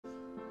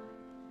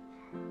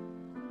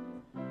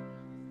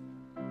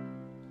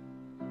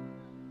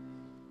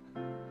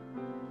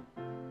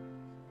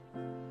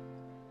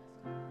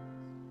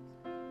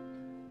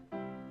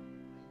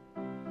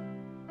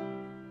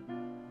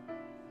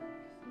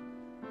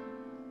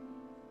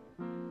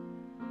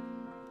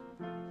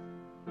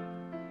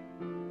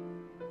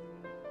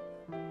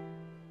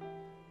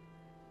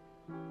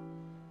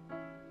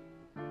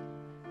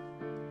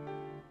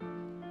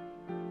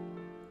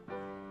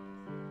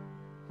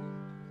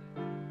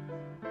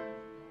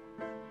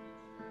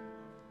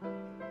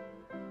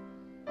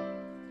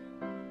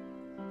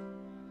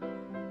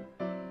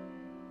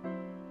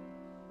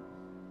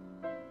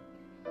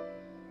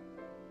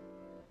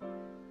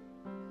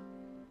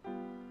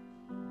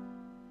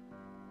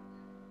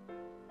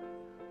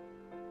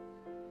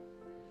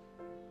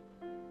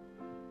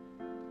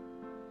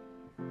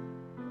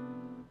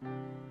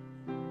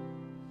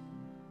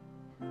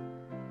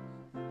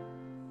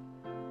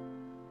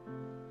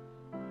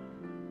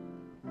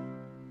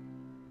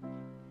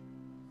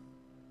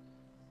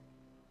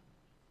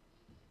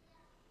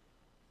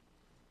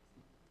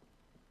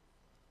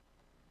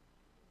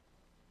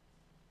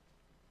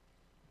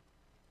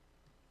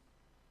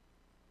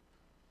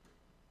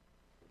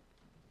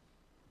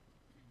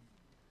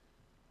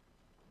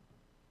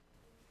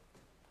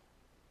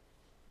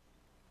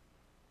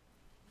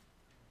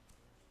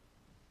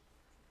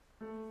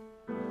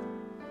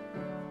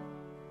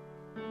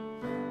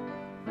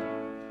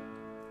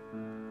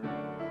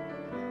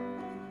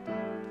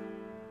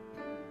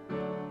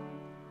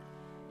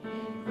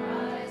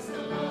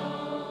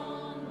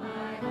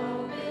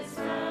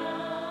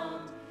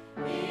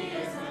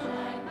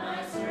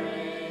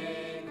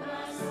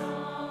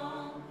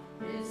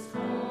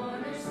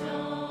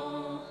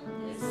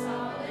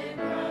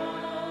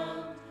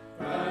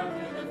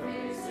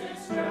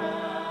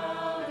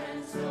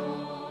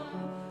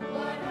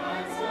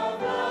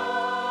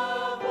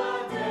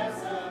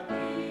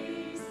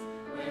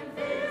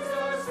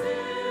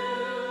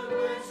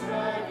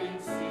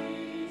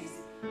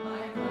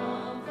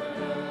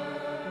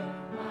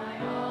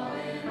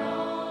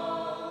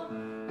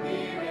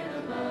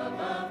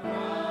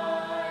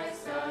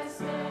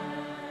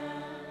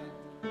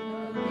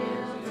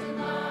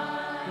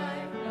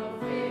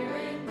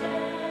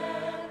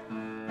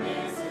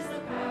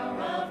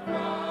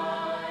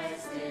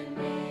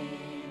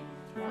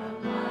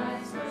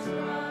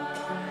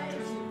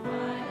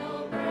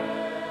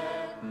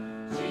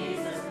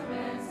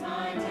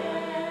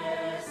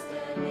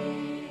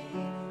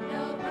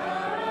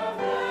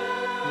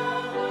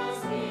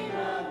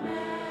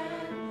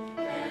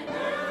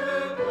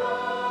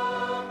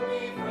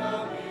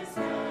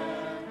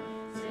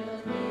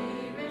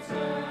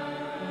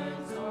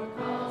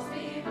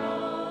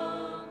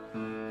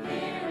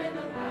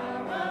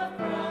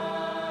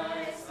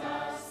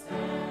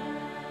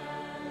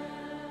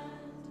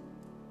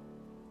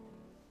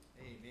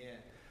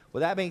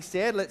With that being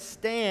said, let's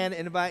stand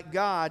and invite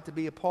God to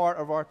be a part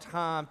of our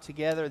time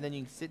together, and then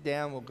you can sit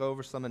down. We'll go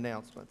over some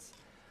announcements.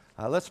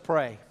 Let's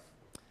pray.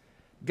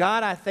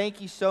 God, I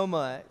thank you so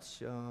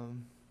much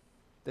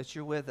that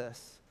you're with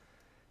us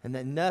and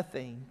that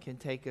nothing can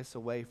take us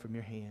away from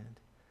your hand.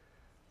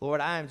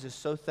 Lord, I am just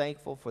so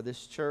thankful for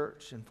this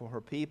church and for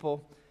her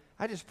people.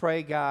 I just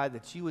pray, God,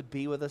 that you would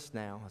be with us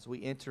now as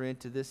we enter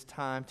into this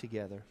time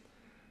together.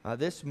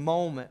 This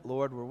moment,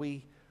 Lord, where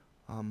we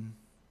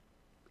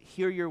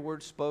hear your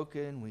word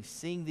spoken, we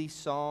sing these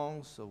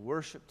songs of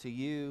worship to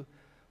you.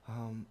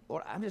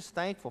 Lord, I'm just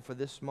thankful for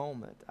this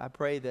moment. I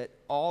pray that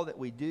all that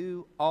we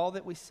do, all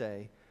that we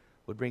say,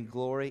 would bring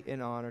glory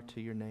and honor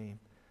to your name.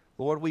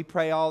 Lord, we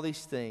pray all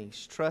these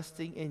things,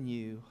 trusting in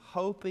you,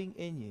 hoping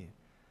in you.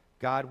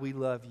 God, we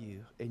love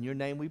you. In your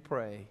name we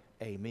pray.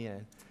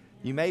 Amen.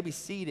 You may be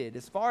seated.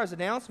 As far as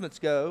announcements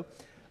go,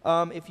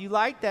 if you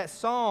like that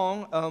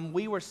song,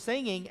 we were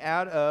singing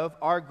out of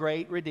Our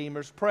Great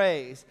Redeemer's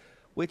Praise,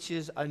 which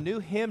is a new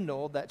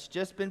hymnal that's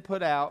just been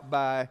put out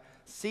by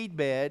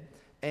Seedbed,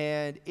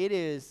 and it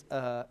is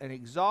an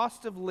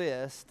exhaustive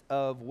list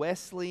of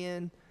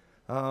Wesleyan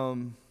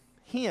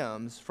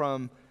hymns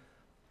from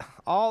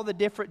all the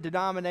different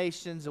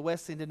denominations, the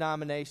Wesleyan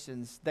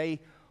denominations. They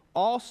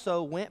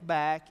also went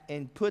back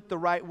and put the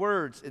right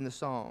words in the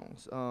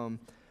songs.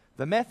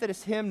 The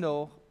Methodist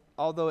hymnal,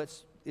 although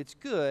it's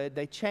good,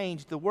 they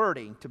changed the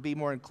wording to be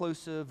more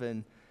inclusive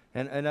and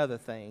other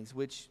things,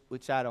 which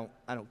I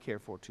don't care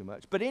for too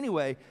much. But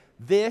anyway,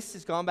 this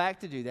has gone back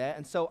to do that.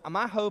 And so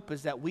my hope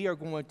is that we are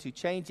going to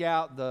change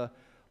out the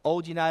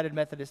old United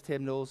Methodist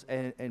hymnals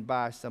and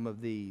buy some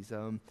of these.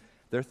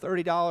 They're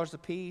 $30 a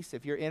piece.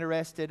 If you're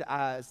interested,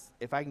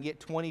 if I can get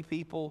 20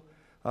 people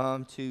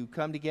to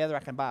come together, I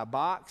can buy a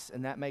box,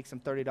 and that makes them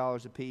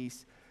 $30 a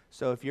piece.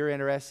 So if you're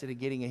interested in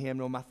getting a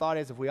hymnal, my thought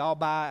is if we all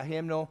buy a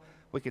hymnal,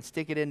 we could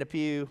stick it in the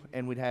pew,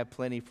 and we'd have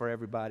plenty for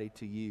everybody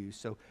to use.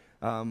 So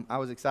I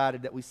was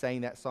excited that we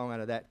sang that song out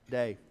of that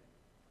today.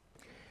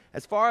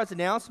 As far as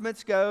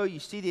announcements go, you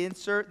see the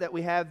insert that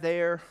we have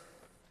there.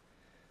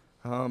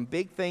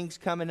 Big things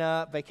coming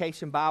up,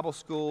 Vacation Bible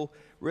School.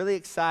 Really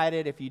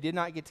excited. If you did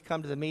not get to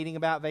come to the meeting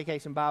about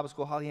Vacation Bible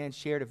School, Holly Ann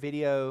shared a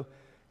video,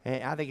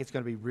 and I think it's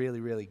going to be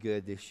really, really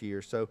good this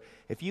year. So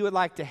if you would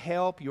like to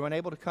help, you're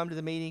unable to come to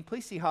the meeting,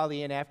 please see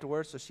Holly Ann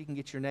afterwards so she can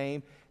get your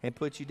name and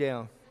put you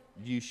down.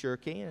 You sure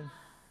can.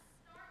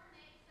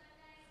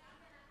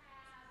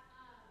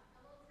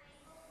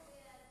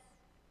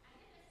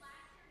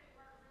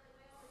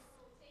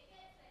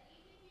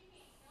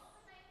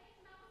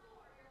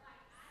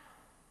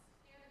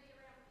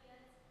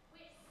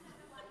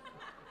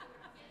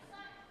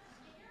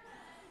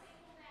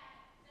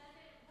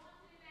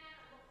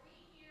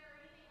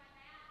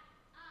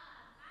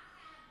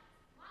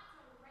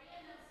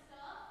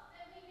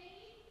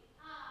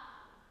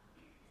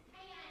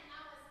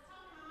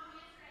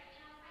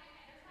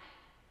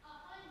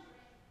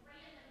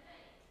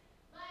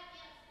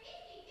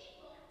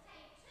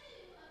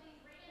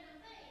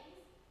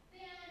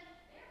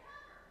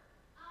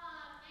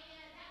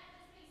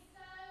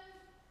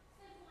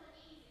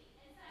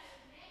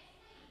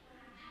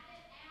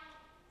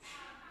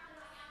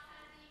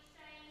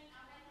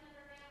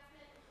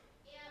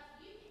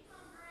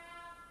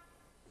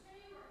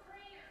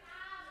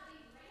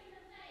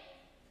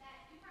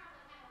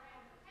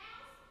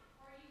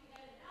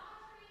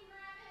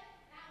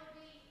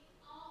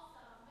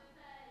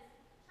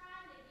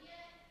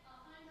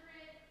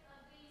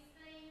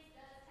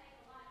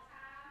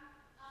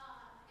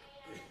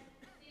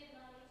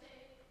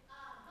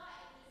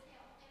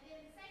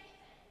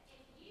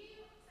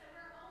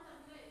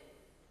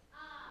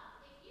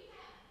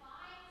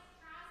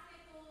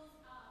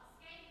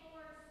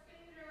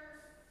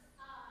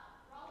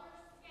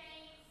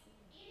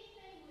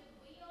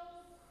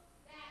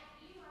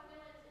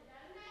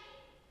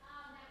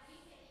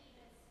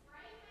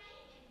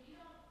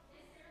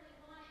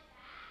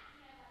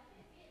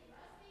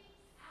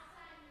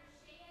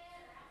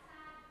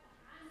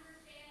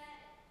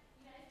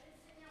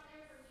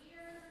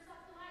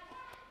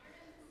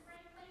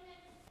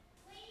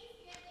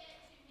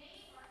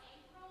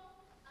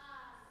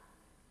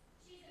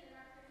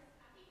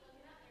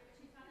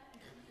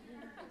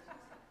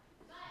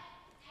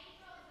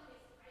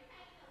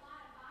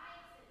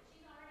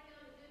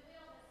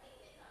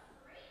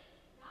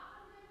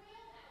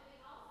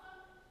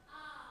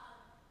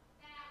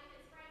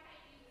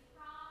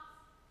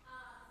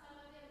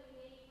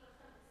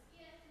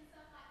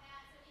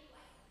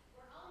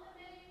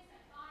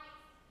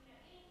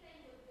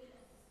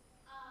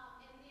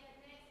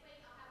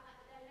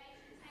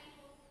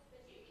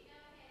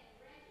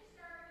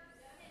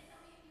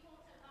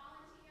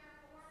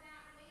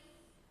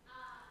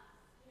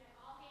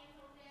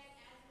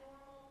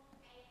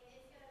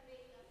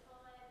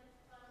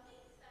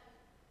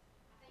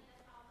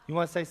 You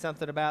want to say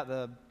something about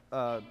the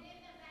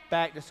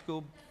back to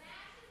school?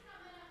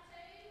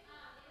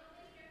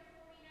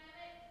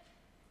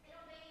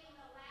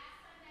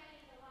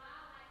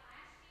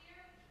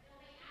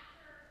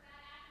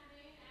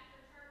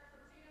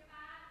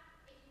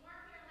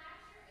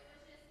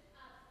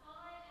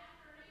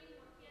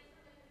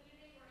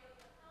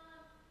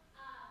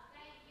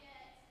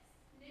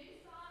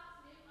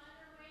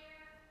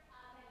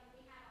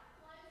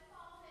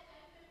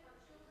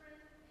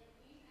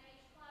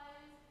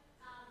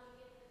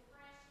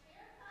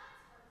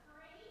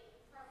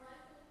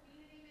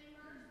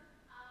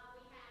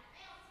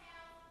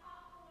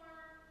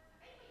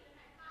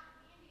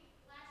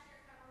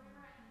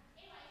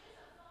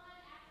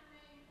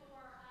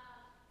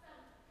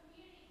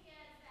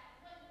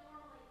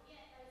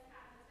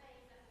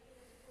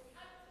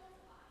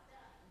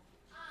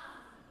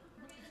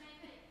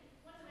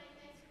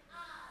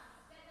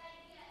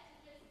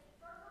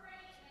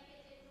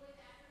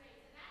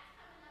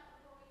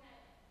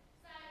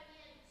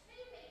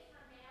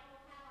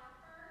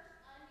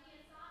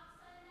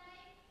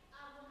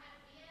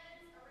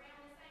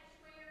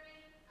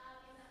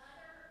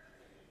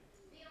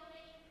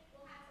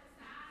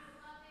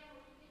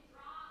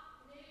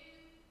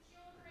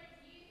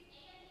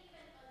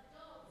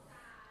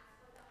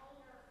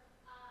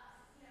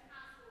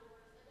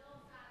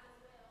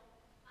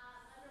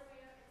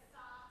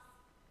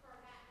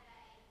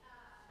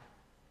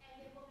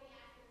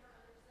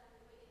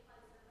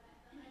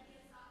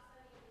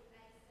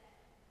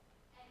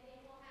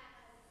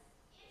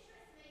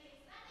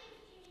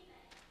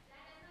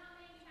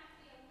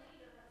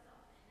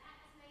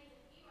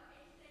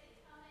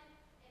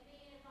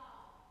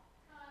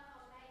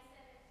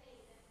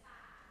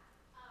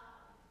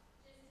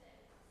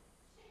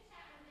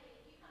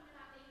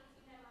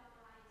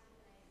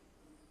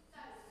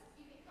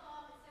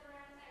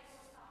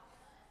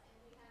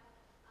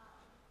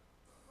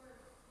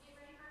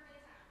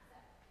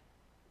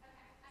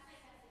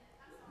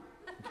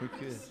 We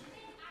could.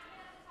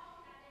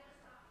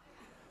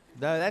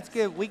 No, that's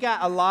good. We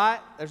got a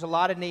lot. There's a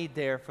lot of need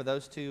there for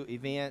those two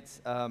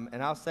events.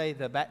 And I'll say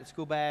the Back to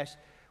School Bash,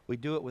 we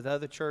do it with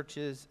other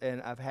churches,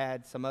 and I've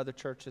had some other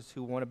churches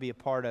who want to be a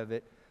part of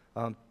it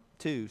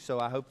too. So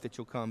I hope that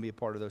you'll come be a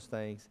part of those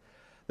things.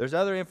 There's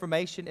other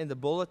information in the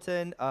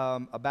bulletin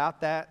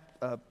about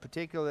that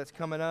particular that's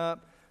coming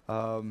up.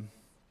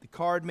 The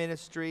card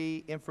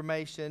ministry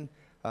information,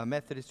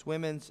 Methodist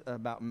Women's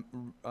about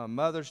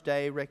Mother's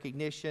Day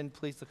recognition.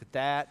 Please look at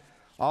that.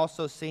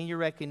 Also, senior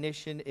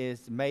recognition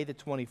is May the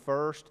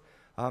 21st.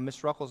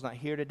 Ms. Ruckle's not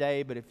here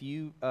today, but if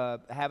you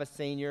have a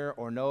senior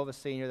or know of a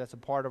senior that's a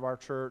part of our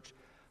church,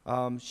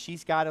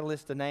 she's got a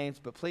list of names,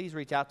 but please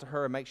reach out to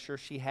her and make sure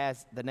she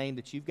has the name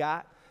that you've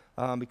got,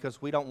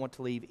 because we don't want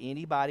to leave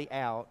anybody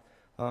out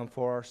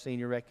for our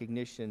senior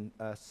recognition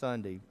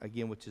Sunday,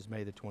 again, which is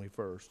May the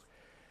 21st.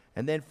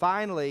 And then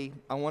finally,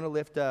 I want to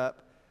lift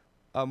up,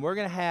 we're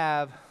going to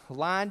have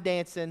line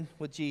dancing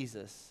with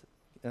Jesus.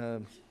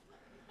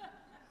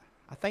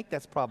 I think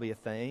that's probably a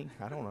thing.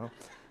 I don't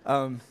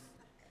know.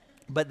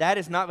 But that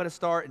is not going to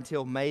start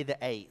until May the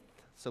 8th.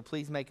 So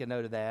please make a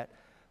note of that.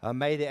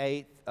 May the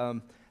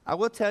 8th. I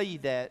will tell you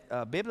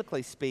that,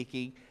 biblically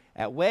speaking,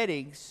 at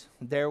weddings,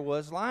 there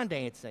was line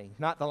dancing.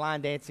 Not the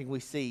line dancing we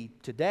see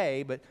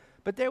today, but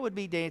there would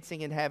be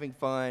dancing and having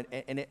fun.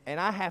 And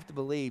I have to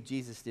believe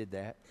Jesus did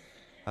that.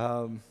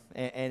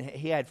 And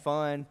he had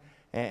fun.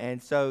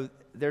 And so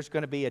there's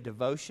going to be a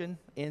devotion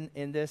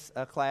in this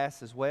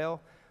class as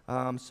well.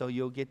 So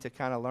you'll get to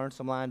kind of learn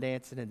some line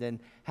dancing and then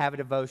have a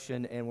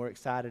devotion, and we're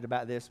excited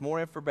about this.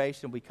 More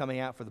information will be coming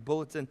out for the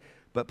bulletin,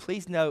 but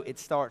please know it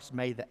starts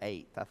May the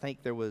 8th. I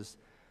think there was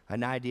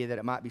an idea that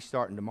it might be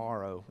starting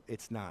tomorrow.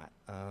 It's not.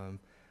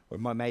 Or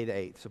May the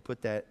 8th, so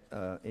put that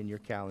in your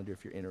calendar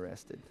if you're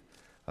interested.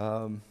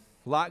 A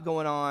lot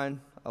going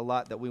on, a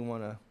lot that we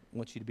want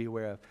you to be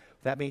aware of.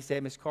 With that being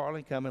said, Ms.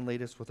 Carlin, come and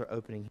lead us with our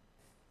opening.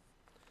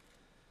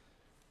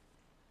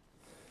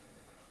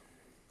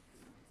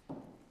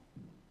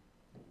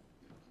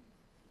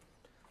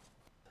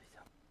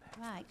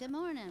 Right, good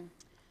morning.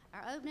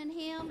 Our opening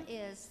hymn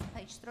is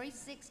page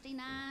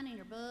 369 in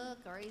your book,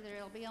 or either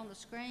it'll be on the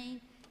screen.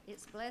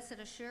 It's Blessed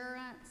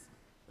Assurance.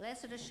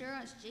 Blessed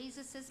Assurance,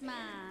 Jesus is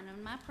mine.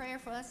 And my prayer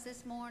for us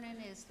this morning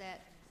is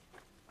that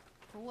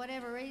for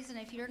whatever reason,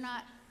 if you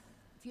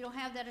don't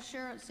have that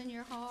assurance in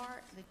your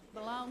heart that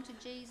belong to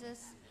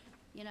Jesus,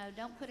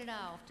 don't put it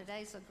off.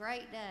 Today's a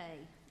great day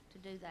to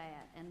do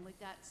that. And we've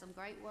got some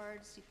great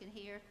words you can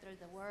hear through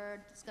the word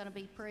that's going to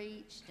be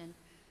preached, and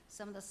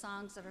some of the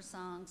songs that are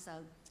sung. So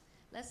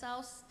let's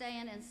all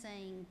stand and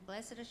sing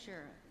Blessed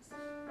Assurance.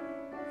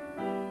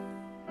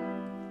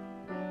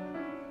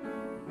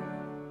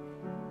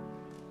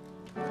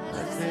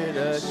 Blessed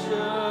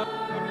Assurance.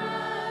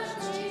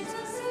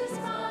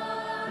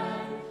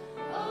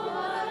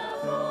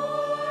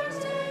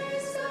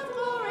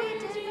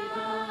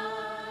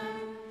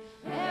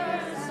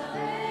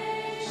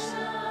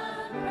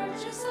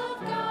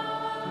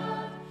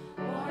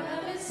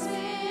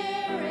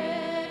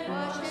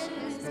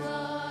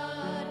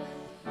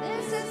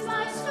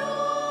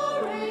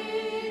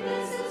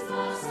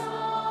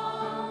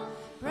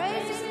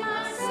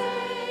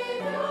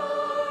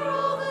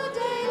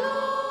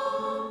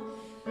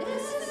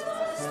 This is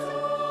my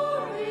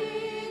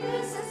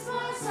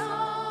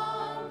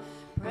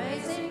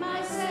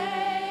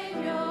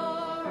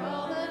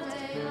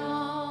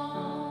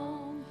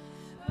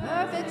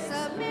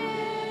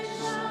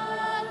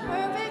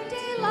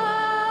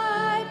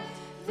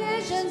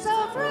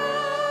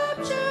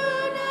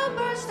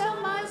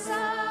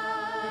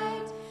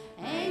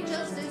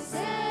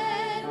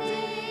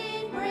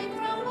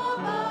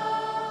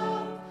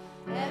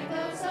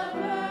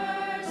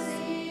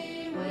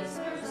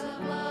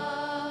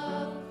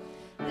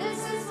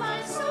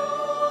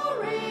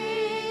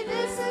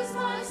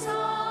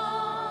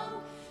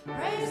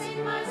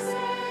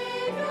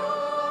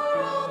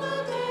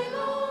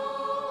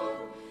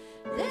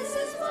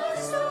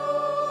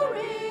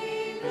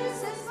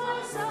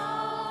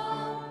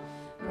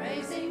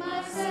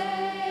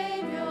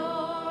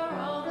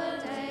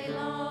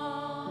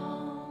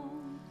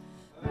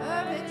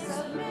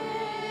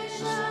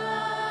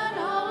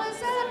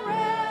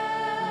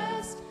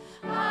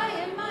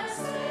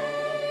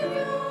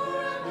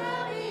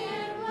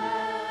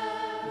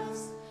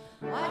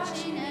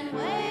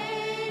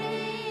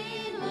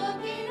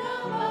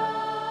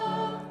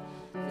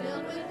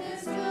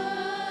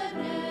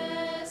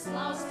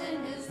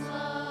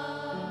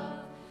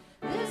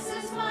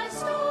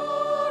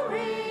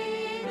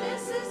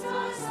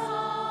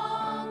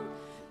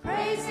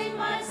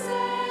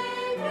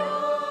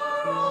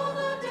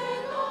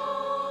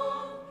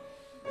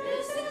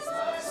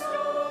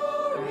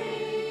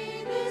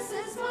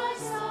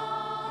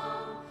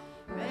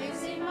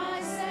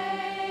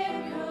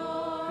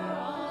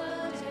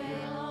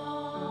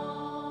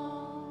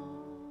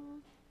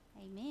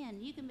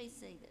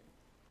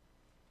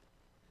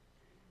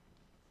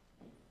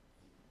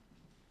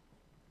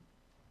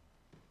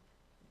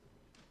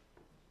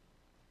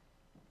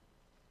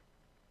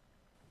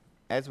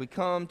as we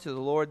come to the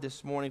Lord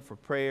this morning for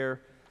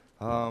prayer,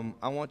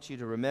 I want you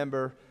to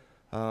remember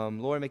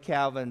Lori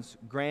McCalvin's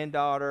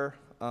granddaughter.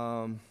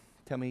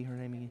 Tell me her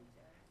name again.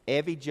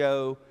 Evie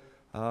Joe.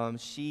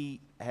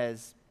 She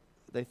has,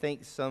 they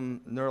think,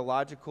 some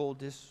neurological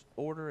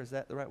disorder. Is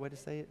that the right way to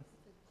say it?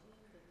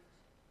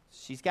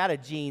 She's got a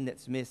gene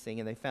that's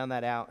missing, and they found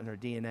that out in her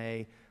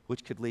DNA,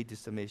 which could lead to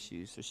some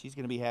issues. So she's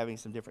going to be having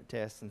some different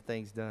tests and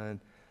things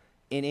done.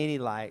 In any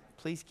light,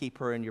 please keep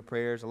her in your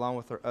prayers, along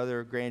with her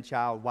other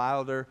grandchild,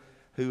 Wilder,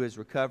 who is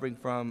recovering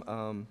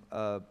from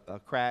a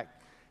crack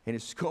in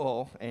his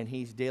skull, and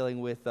he's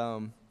dealing with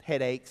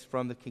headaches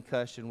from the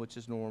concussion, which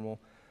is normal.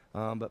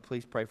 But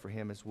please pray for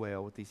him as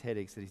well with these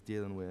headaches that he's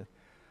dealing with.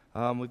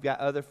 We've got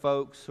other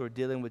folks who are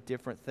dealing with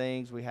different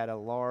things. We had a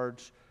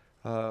large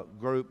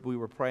group we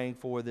were praying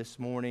for this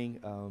morning.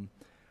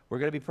 We're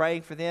going to be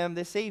praying for them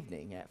this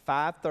evening at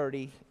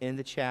 5:30 in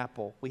the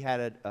chapel. We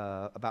had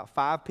about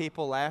 5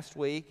 people last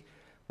week,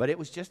 but it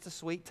was just a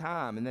sweet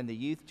time. And then the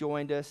youth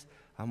joined us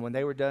when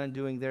they were done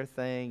doing their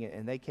thing,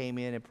 and they came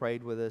in and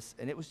prayed with us.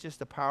 And it was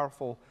just a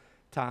powerful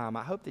time.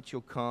 I hope that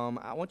you'll come.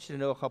 I want you to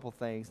know a couple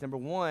things. Number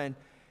one,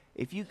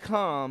 if you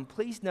come,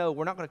 please know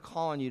we're not going to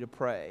call on you to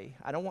pray.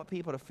 I don't want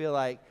people to feel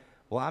like,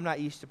 well, I'm not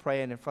used to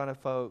praying in front of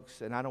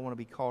folks, and I don't want to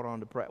be called on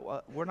to pray.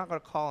 Well, we're not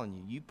going to call on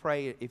you. You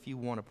pray if you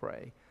want to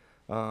pray.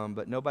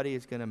 But nobody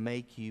is going to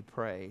make you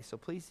pray. So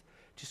please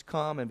just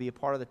come and be a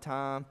part of the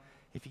time.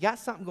 If you got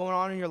something going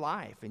on in your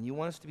life and you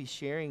want us to be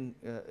sharing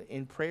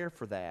in prayer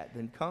for that,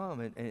 then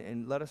come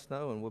and let us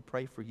know, and we'll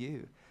pray for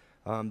you.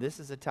 This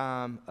is a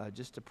time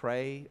just to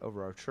pray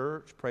over our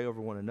church, pray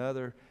over one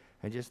another,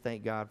 and just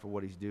thank God for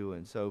what he's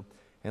doing. So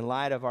in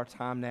light of our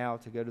time now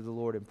to go to the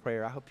Lord in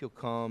prayer, I hope you'll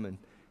come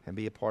and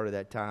be a part of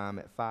that time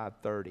at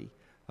 5:30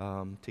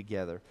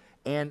 together.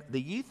 And the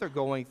youth are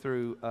going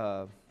through...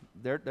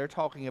 They're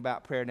talking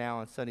about prayer now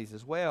on Sundays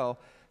as well.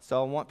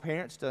 So I want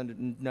parents to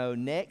know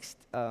next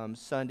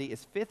Sunday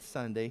is 5th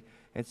Sunday.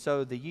 And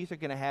so the youth are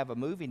going to have a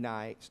movie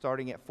night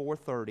starting at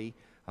 4:30.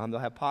 They'll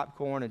have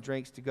popcorn and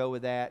drinks to go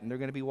with that. And they're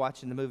going to be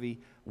watching the movie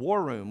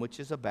War Room, which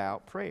is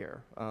about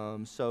prayer.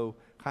 So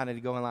kind of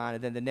to go in line.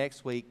 And then the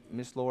next week,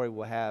 Miss Lori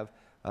will have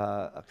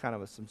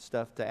some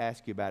stuff to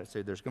ask you about it.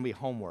 So there's going to be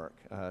homework.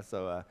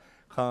 So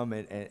come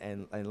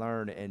and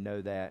learn and know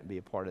that and be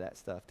a part of that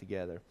stuff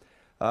together.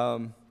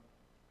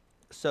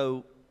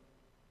 So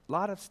a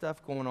lot of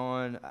stuff going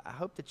on. I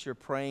hope that you're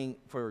praying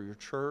for your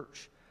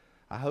church.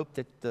 I hope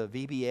that the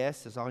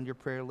VBS is on your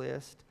prayer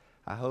list.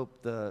 I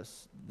hope the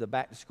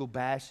back-to-school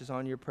bash is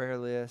on your prayer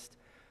list.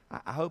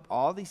 I hope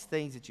all these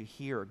things that you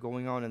hear are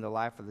going on in the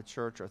life of the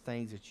church are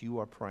things that you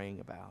are praying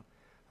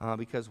about,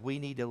 because we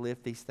need to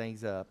lift these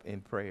things up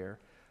in prayer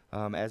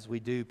as we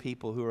do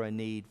people who are in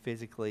need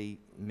physically,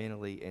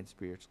 mentally, and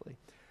spiritually.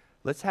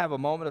 Let's have a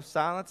moment of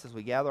silence as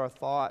we gather our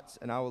thoughts,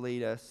 and I will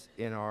lead us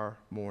in our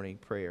morning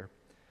prayer.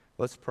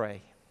 Let's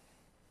pray.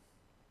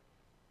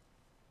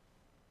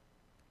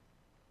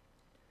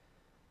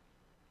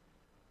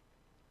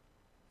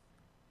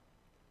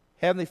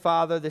 Heavenly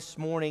Father, this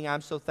morning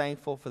I'm so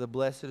thankful for the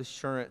blessed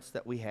assurance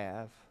that we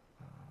have.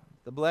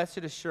 The blessed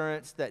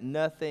assurance that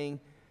nothing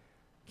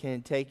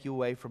can take you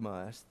away from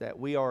us, that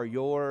we are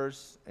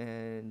yours.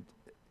 And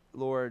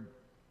Lord,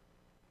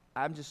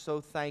 I'm just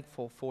so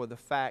thankful for the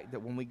fact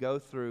that when we go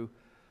through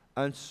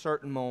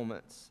uncertain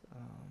moments,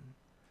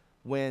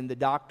 when the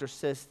doctor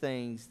says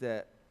things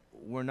that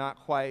we're not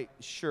quite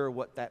sure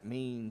what that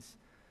means,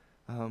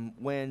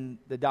 when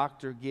the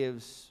doctor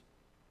gives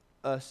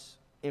us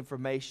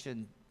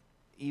information,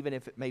 even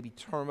if it may be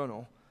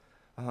terminal,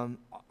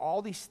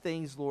 all these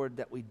things, Lord,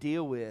 that we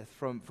deal with,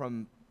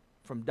 from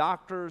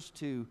doctors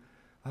to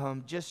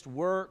just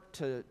work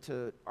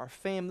to our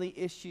family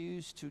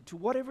issues to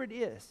whatever it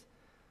is.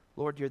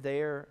 Lord, you're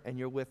there and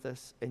you're with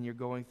us and you're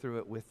going through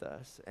it with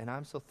us. And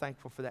I'm so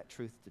thankful for that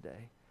truth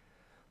today.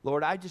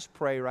 Lord, I just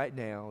pray right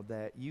now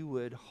that you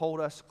would hold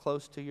us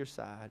close to your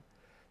side,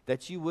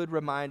 that you would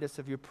remind us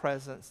of your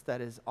presence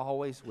that is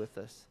always with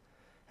us.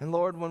 And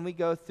Lord, when we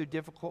go through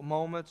difficult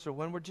moments or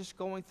when we're just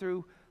going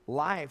through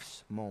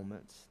life's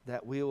moments,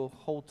 that we will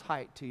hold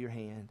tight to your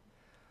hand.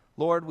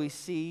 Lord, we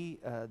see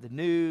the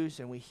news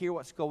and we hear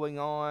what's going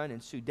on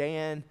in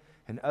Sudan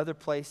and other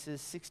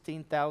places,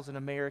 16,000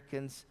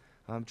 Americans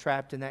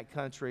trapped in that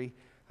country,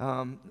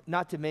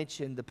 not to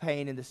mention the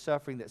pain and the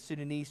suffering that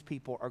Sudanese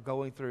people are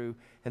going through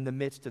in the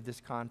midst of this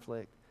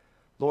conflict.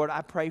 Lord,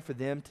 I pray for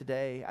them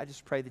today. I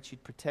just pray that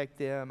you'd protect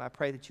them. I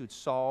pray that you would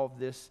solve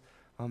this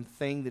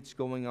thing that's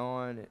going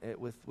on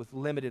with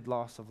limited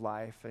loss of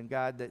life. And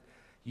God, that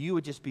you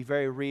would just be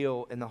very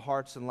real in the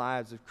hearts and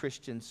lives of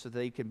Christians so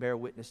they can bear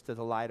witness to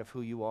the light of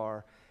who you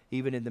are,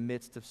 even in the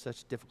midst of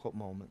such difficult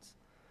moments.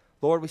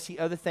 Lord, we see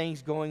other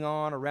things going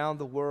on around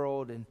the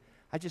world, and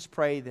I just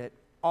pray that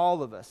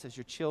all of us as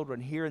your children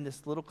here in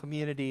this little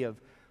community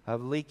of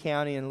Lee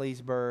County and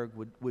Leesburg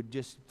would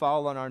just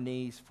fall on our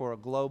knees for a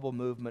global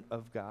movement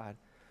of God.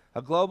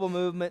 A global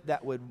movement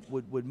that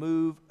would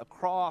move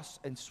across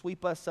and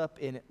sweep us up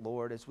in it,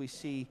 Lord, as we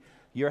see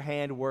your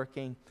hand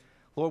working.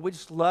 Lord, we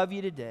just love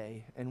you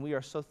today, and we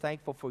are so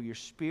thankful for your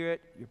Spirit,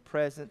 your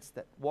presence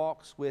that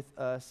walks with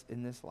us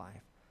in this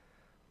life.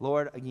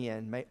 Lord,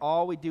 again, may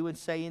all we do and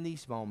say in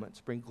these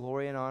moments bring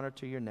glory and honor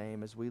to your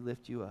name as we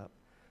lift you up.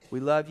 We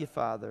love you,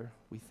 Father.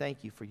 We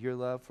thank you for your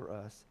love for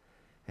us.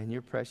 In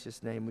your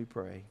precious name we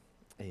pray.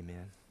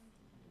 Amen.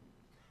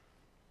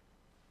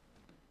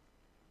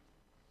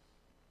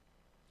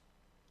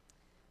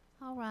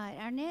 All right,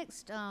 our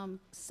next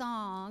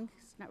song,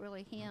 it's not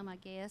really hymn, I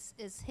guess,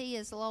 is He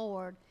is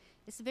Lord.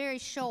 It's very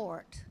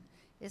short.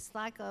 It's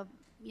like a,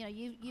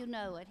 you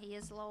know it. He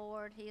is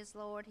Lord, He is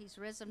Lord. He's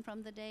risen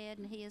from the dead,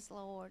 and He is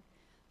Lord.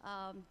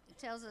 It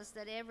tells us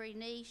that every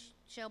knee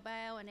shall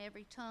bow and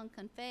every tongue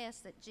confess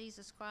that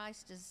Jesus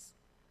Christ is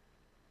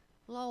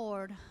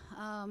Lord.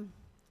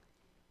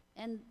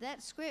 And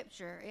that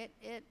scripture,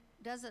 it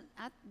doesn't,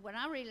 when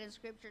I read it in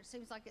scripture, it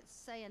seems like it's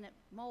saying it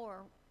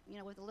more,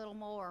 with a little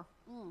more.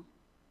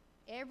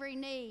 Every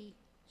knee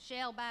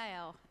shall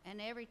bow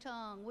and every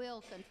tongue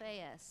will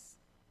confess.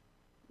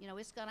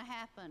 It's going to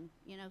happen,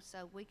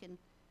 so we can,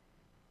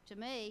 to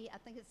me, I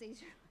think it's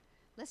easier.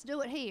 Let's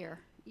do it here,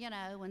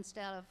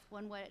 instead of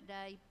one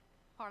day,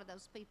 part of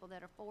those people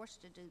that are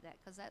forced to do that,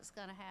 because that's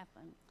going to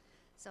happen.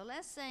 So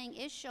let's sing.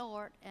 It's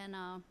short,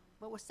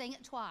 but we'll sing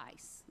it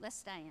twice. Let's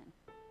stand.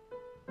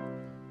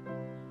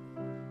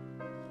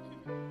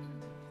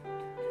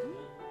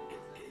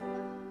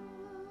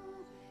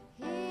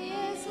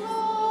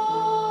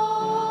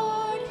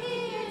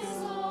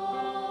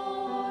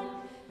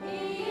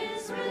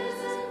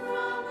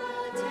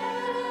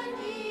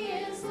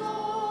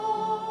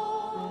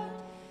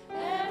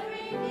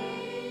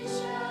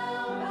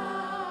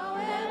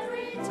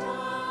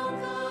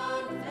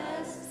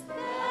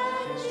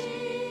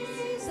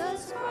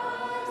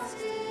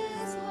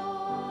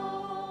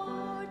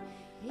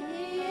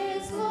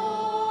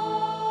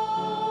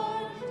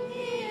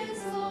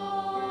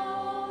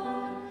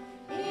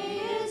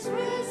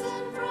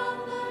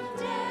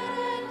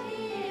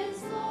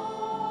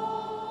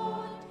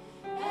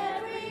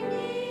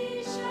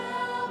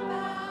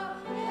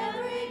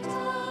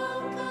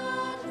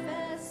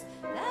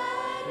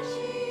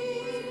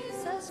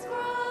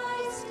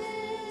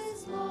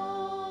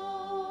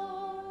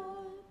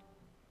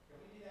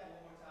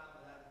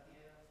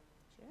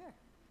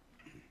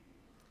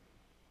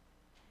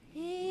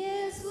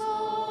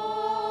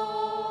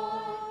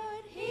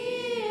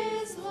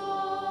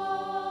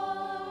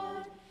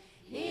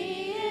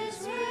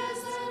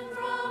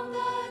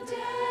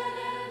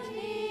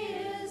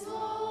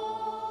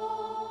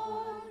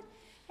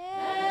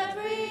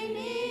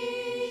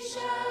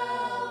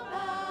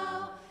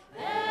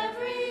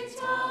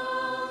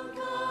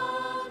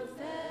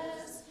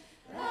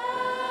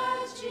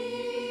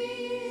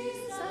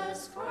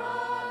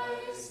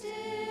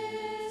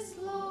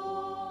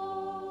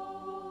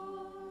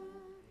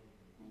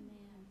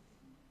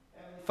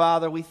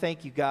 Father, we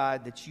thank you,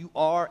 God, that you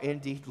are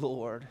indeed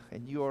Lord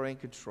and you are in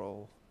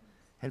control.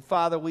 And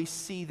Father, we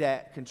see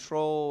that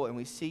control and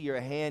we see your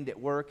hand at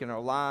work in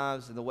our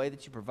lives and the way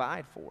that you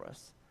provide for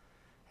us.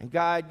 And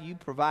God, you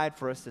provide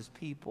for us as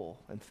people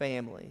and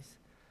families.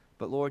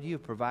 But Lord, you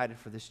have provided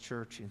for this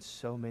church in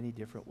so many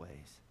different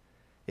ways.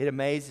 It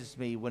amazes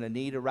me when a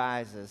need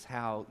arises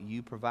how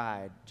you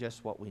provide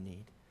just what we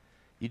need.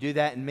 You do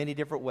that in many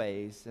different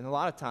ways. And a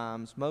lot of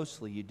times,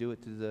 mostly, you do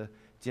it through the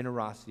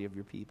generosity of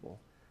your people.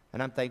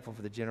 And I'm thankful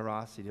for the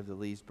generosity of the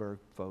Leesburg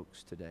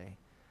folks today.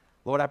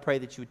 Lord, I pray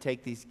that you would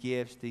take these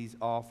gifts, these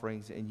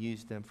offerings, and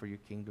use them for your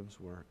kingdom's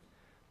work.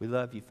 We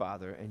love you,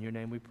 Father. In your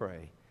name we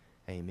pray.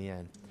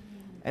 Amen.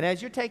 And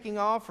as you're taking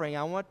offering,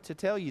 I want to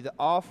tell you the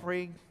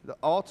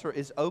altar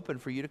is open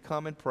for you to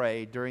come and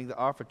pray during the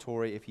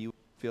offertory if you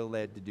feel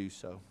led to do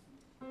so.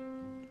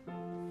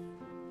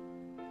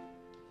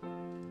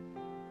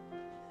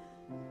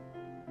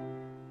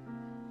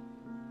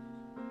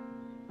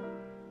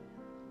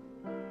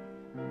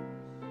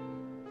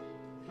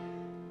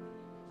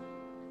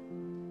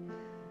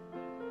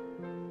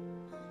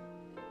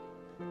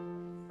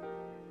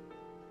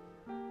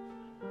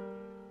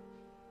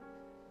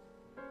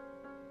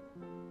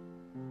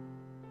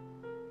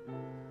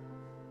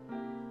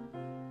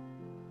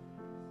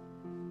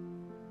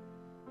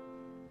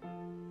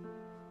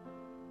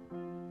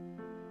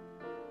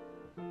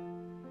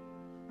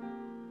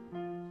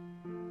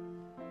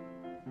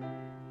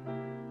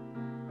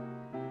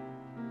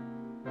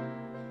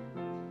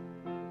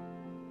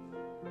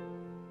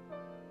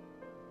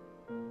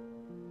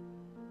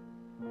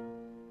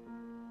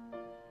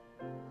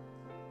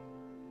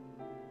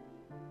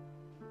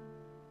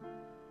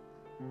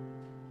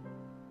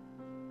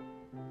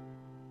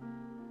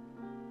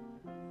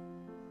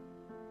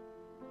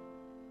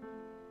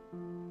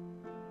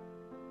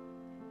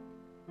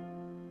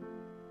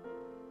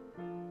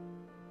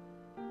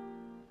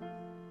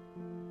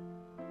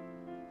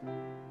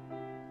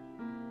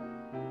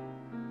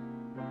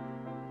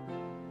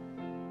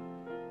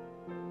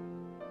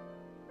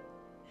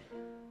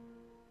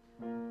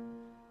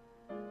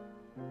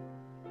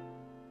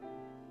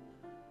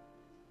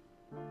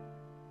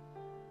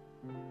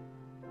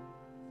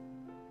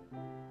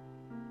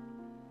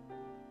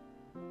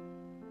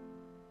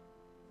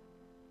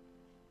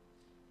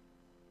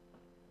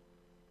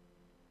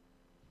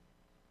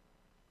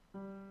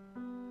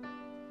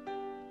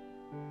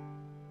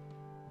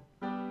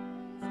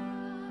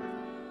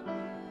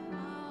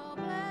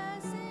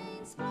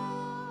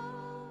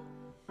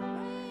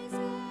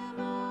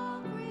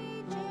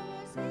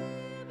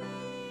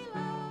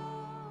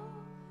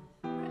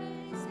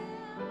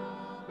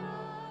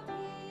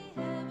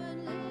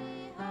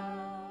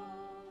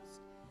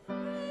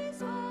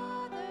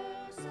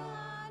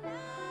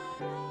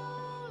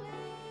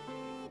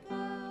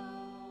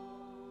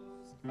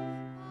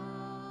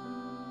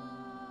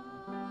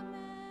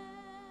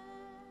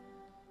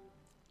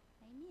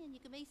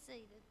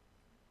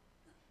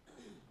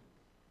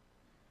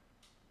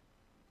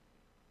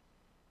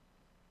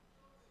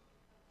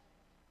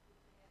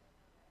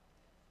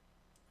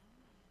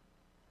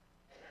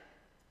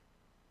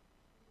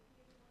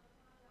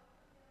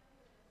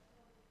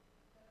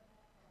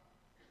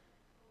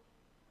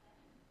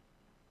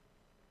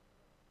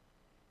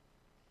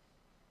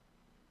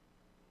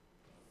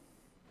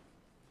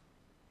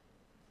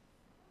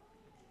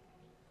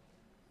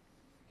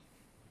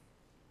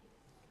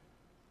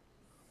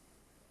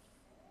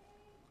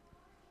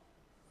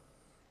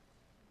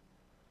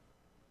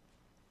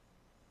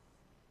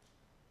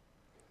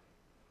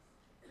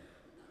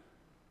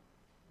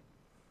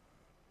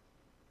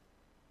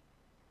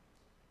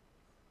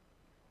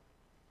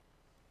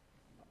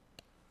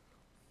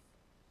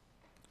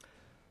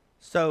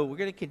 So we're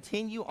going to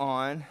continue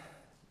on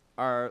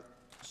our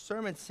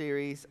sermon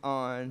series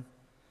on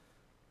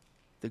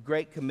the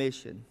Great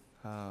Commission.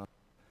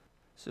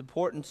 It's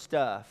important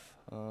stuff.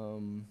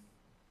 And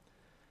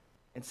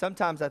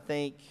sometimes I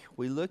think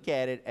we look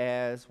at it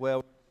as,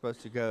 well, we're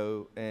supposed to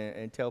go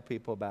and tell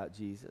people about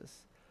Jesus.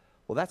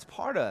 Well, that's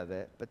part of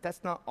it, but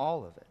that's not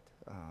all of it.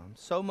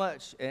 So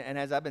much, and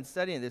as I've been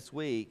studying this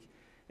week,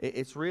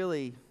 it's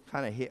really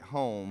kind of hit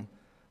home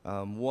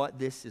what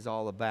this is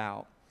all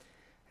about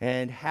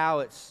and how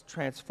it's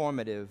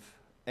transformative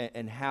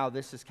and how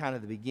this is kind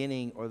of the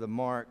beginning or the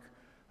mark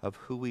of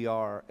who we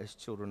are as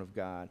children of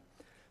God.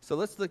 So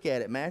let's look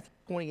at it. Matthew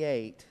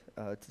 28.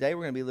 Today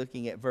we're going to be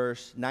looking at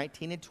verse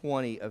 19 and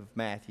 20 of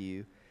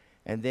Matthew,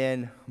 and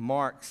then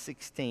Mark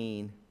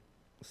 16:6.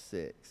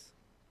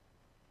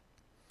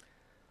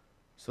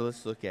 So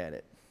let's look at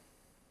it.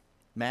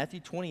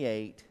 Matthew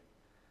 28,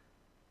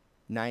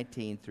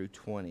 19 through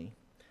 20.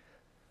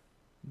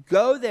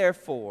 Go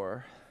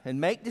therefore and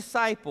make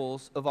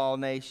disciples of all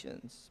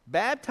nations,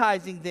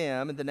 baptizing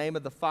them in the name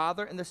of the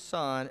Father and the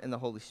Son and the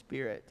Holy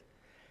Spirit,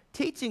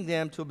 teaching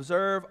them to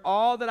observe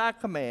all that I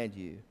command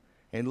you.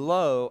 And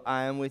lo,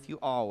 I am with you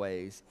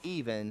always,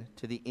 even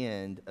to the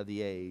end of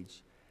the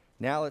age.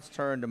 Now let's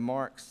turn to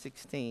Mark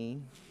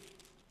 16.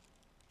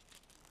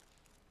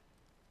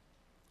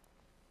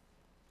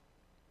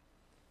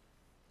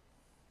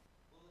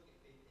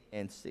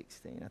 And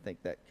 16. I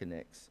think that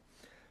connects.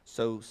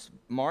 So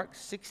Mark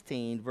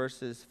 16,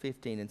 verses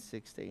 15 and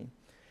 16.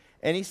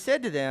 And he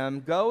said to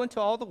them, go into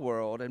all the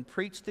world and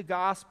preach the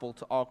gospel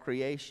to all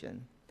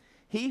creation.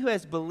 He who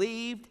has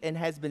believed and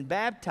has been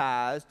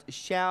baptized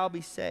shall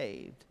be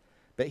saved,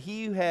 but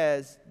he who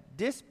has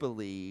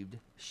disbelieved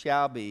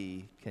shall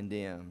be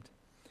condemned.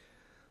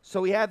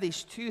 So we have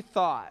these two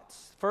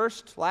thoughts.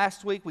 First,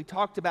 last week we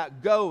talked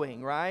about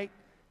going, right?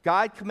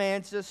 God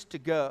commands us to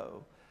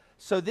go.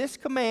 So this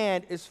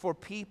command is for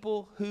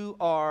people who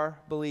are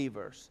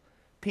believers,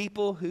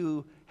 people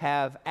who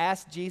have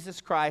asked Jesus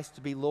Christ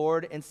to be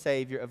Lord and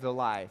Savior of their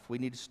life. We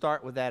need to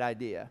start with that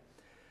idea.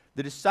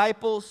 The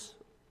disciples,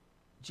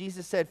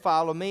 Jesus said,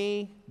 follow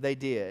me. They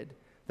did.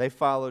 They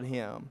followed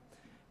him.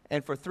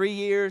 And for 3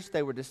 years,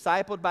 they were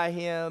discipled by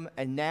him,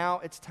 and now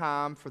it's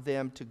time for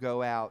them to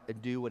go out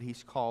and do what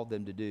he's called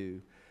them to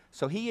do.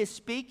 So he is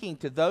speaking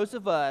to those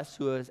of us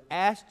who have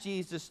asked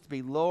Jesus to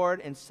be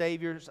Lord and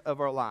Savior of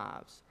our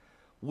lives.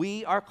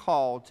 We are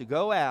called to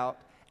go out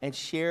and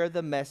share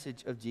the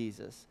message of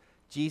Jesus.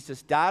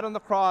 Jesus died on the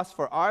cross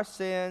for our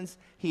sins.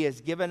 He has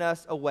given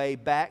us a way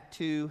back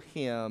to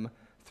him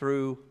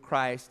through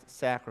Christ's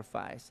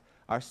sacrifice.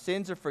 Our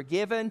sins are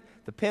forgiven.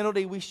 The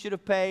penalty we should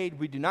have paid,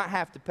 we do not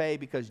have to pay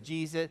because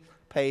Jesus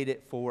paid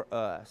it for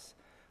us.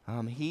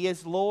 He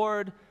is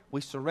Lord.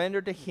 We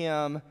surrender to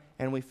him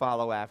and we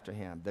follow after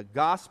him. The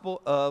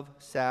gospel of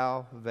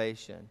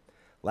salvation.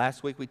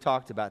 Last week we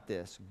talked about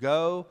this.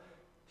 Go,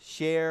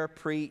 share,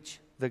 preach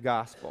the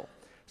gospel.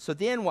 So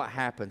then what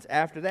happens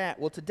after that?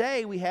 Well,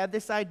 today we have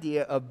this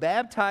idea of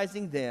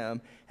baptizing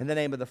them in the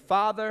name of the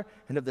Father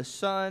and of the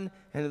Son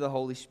and of the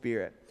Holy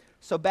Spirit.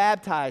 So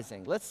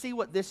baptizing, let's see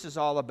what this is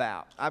all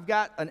about. I've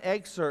got an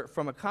excerpt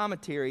from a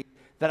commentary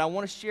that I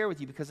want to share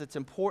with you because it's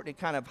important. It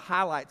kind of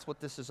highlights what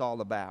this is all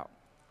about.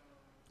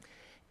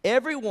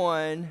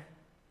 Everyone,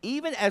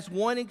 even as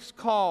one is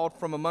called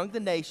from among the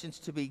nations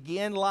to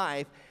begin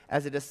life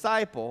as a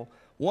disciple,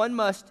 one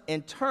must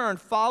in turn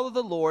follow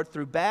the Lord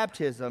through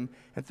baptism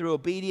and through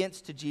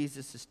obedience to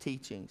Jesus'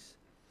 teachings.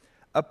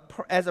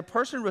 As a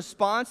person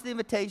responds to the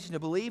invitation to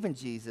believe in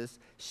Jesus,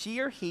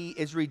 she or he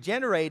is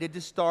regenerated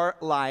to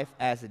start life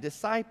as a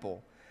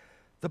disciple.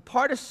 The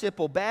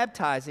participle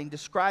baptizing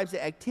describes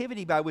the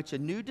activity by which a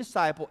new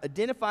disciple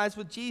identifies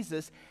with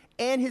Jesus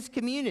and his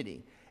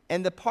community.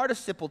 And the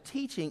participle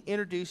teaching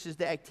introduces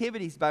the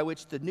activities by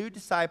which the new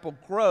disciple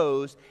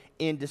grows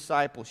in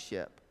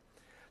discipleship.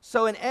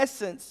 So in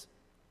essence,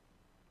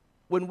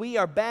 when we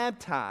are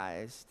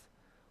baptized,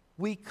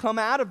 we come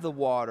out of the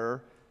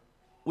water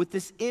with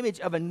this image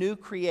of a new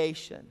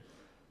creation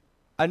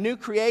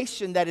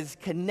that is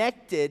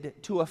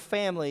connected to a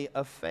family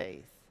of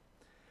faith.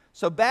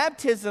 So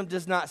baptism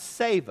does not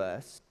save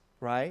us,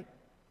 right?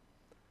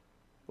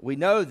 We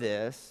know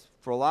this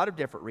for a lot of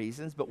different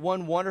reasons, but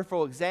one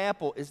wonderful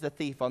example is the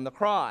thief on the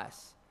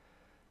cross.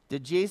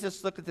 Did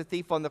Jesus look at the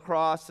thief on the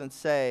cross and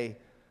say,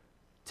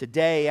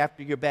 today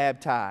after you're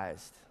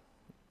baptized?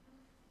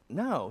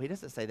 No, he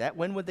doesn't say that.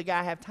 When would the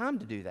guy have time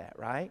to do that,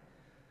 right?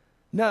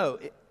 No,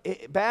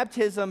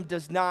 baptism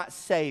does not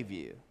save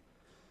you.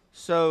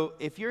 So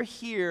if you're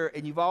here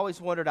and you've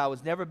always wondered, I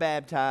was never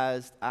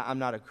baptized, I'm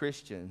not a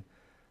Christian,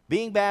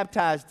 being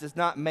baptized does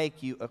not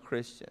make you a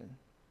Christian.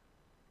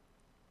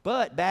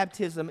 But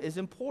baptism is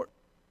important.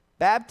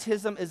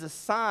 Baptism is a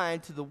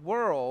sign to the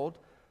world.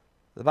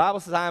 The Bible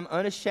says, I am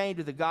unashamed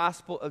of the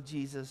gospel of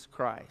Jesus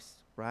Christ,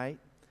 right?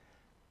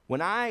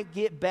 When I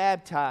get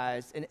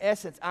baptized, in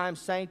essence, I'm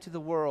saying to the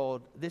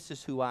world, this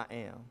is who I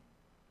am.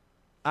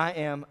 I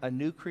am a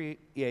new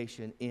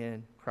creation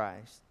in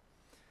Christ.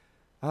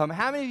 How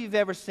many of you have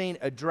ever seen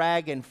a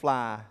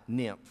dragonfly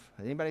nymph?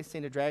 Has anybody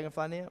seen a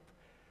dragonfly nymph?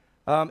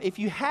 If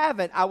you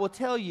haven't, I will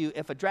tell you,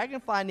 if a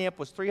dragonfly nymph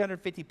was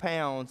 350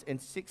 pounds and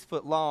 6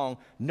 foot long,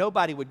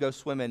 nobody would go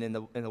swimming in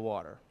the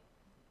water.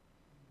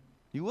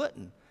 You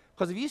wouldn't.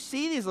 Because if you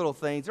see these little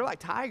things, they're like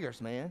tigers,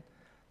 man.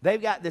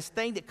 They've got this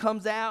thing that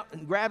comes out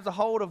and grabs a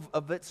hold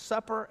of its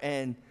supper,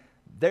 and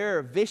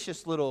they're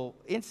vicious little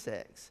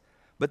insects.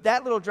 But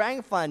that little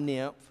dragonfly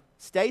nymph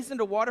stays in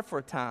the water for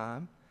a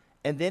time,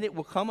 and then it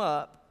will come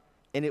up,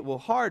 and it will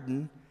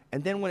harden,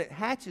 and then when it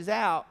hatches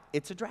out,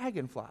 it's a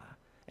dragonfly.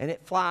 And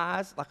it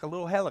flies like a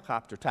little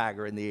helicopter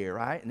tiger in the air,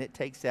 right? And it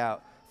takes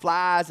out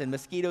flies and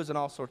mosquitoes and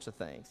all sorts of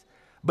things.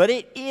 But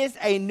it is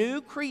a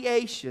new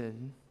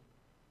creation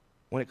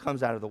when it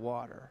comes out of the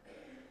water.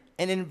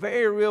 And in a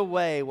very real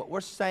way, what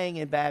we're saying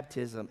in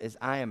baptism is,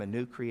 I am a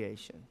new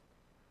creation.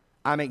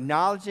 I'm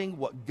acknowledging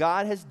what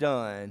God has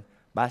done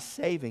by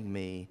saving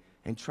me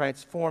and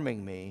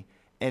transforming me.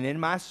 And in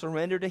my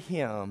surrender to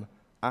Him,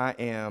 I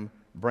am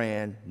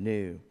brand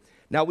new.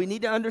 Now, we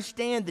need to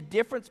understand the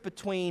difference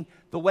between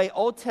the way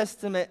Old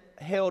Testament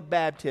held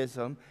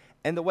baptism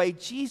and the way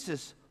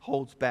Jesus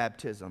holds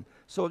baptism.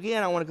 So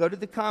again, I want to go to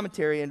the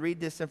commentary and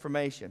read this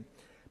information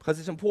because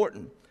it's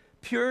important.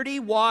 Purity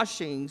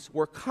washings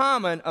were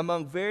common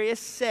among various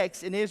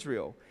sects in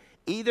Israel,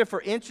 either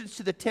for entrance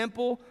to the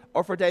temple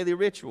or for daily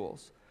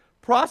rituals.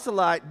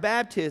 Proselyte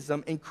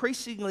baptism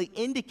increasingly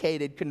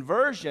indicated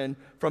conversion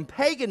from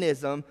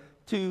paganism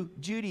to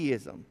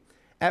Judaism.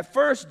 At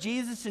first,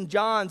 Jesus and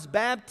John's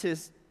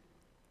Baptist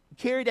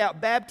carried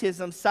out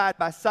baptism side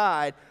by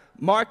side,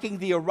 marking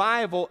the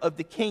arrival of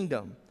the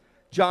kingdom.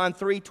 John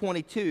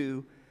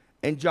 3:22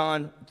 and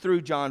John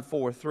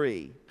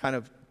 4:3 kind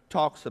of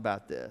talks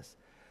about this.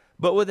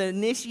 But with the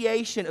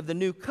initiation of the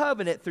new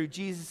covenant through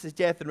Jesus'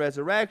 death and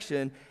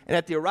resurrection, and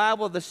at the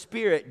arrival of the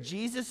Spirit,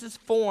 Jesus'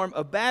 form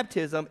of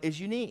baptism is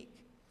unique.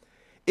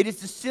 It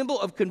is the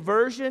symbol of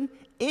conversion,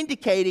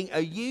 indicating a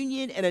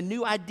union and a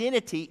new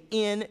identity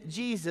in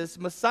Jesus,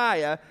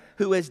 Messiah,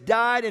 who has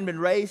died and been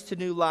raised to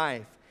new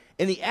life.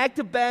 In the act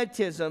of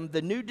baptism,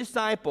 the new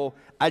disciple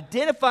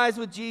identifies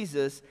with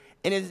Jesus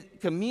in his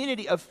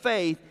community of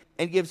faith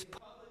and gives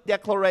public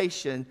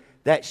declaration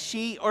that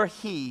she or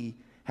he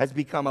has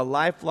become a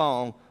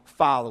lifelong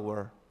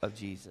follower of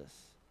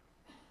Jesus.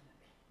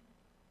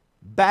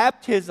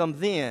 Baptism,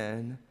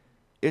 then,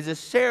 is a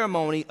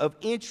ceremony of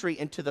entry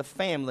into the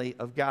family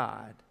of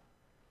God.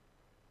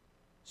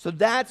 So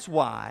that's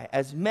why,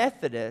 as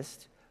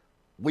Methodists,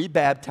 we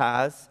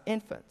baptize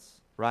infants,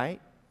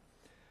 right?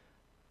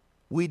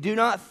 We do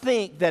not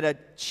think that a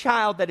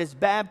child that is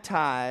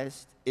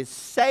baptized is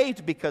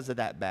saved because of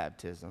that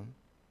baptism,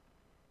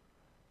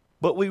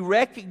 but we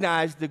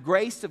recognize the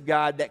grace of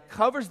God that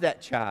covers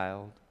that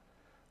child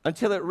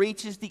until it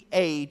reaches the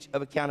age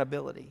of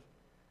accountability.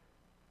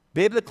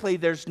 Biblically,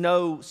 there's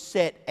no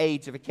set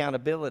age of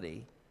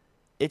accountability.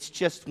 It's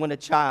just when a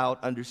child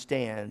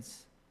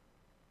understands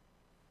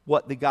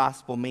what the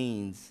gospel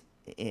means,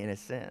 in a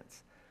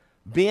sense.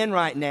 Ben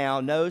right now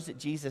knows that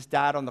Jesus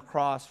died on the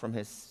cross for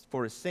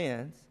his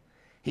sins.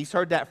 He's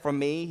heard that from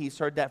me. He's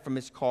heard that from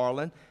Miss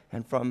Carlin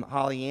and from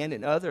Holly Ann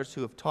and others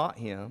who have taught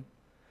him.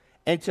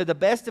 And to the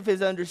best of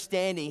his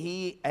understanding,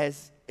 he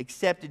has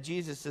accepted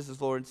Jesus as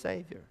his Lord and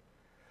Savior.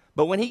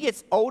 But when he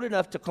gets old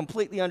enough to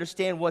completely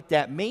understand what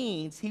that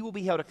means, he will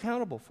be held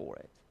accountable for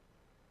it.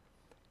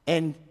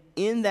 And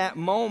in that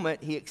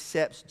moment, he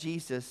accepts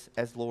Jesus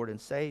as Lord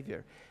and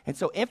Savior. And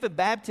so infant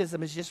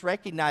baptism is just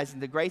recognizing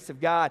the grace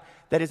of God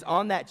that is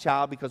on that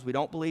child, because we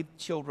don't believe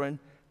children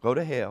go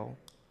to hell.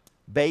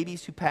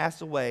 Babies who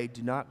pass away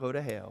do not go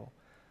to hell.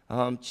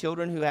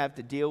 Children who have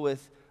to deal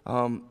with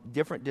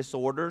different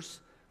disorders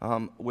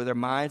where their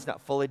mind's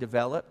not fully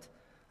developed,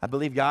 I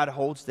believe God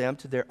holds them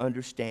to their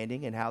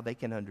understanding and how they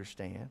can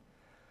understand.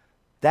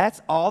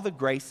 That's all the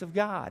grace of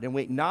God. And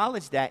we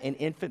acknowledge that in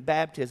infant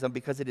baptism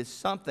because it is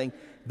something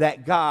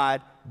that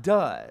God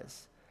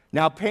does.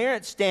 Now,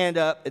 parents stand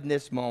up in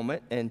this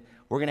moment, and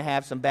we're going to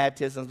have some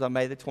baptisms on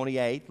May the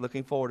 28th.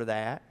 Looking forward to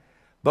that.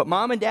 But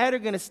mom and dad are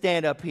going to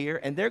stand up here,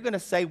 and they're going to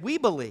say, we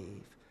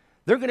believe.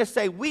 They're going to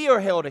say, we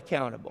are held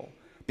accountable,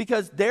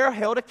 because they're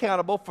held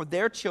accountable for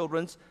their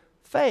children's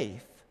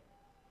faith.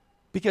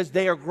 Because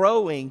they are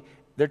growing,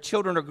 their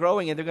children are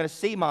growing, and they're going to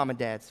see mom and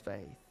dad's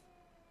faith.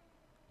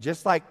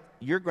 Just like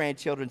your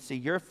grandchildren see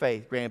your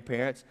faith,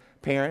 grandparents,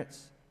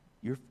 parents,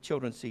 your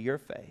children see your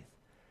faith.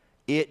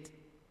 It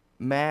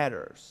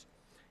matters.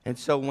 And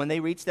so when they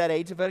reach that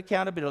age of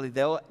accountability,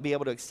 they'll be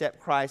able to accept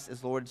Christ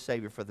as Lord and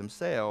Savior for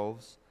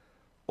themselves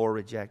or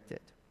reject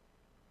it.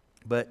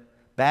 But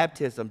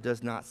baptism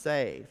does not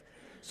save.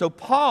 So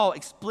Paul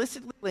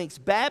explicitly links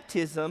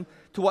baptism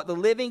to what the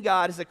living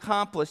God has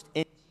accomplished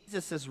in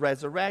Jesus'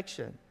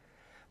 resurrection.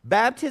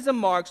 Baptism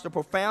marks the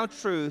profound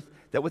truth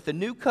that with the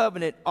new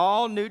covenant,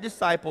 all new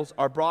disciples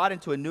are brought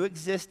into a new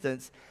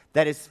existence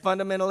that is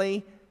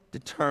fundamentally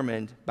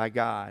determined by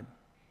God.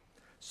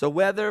 So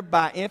whether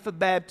by infant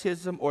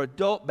baptism or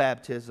adult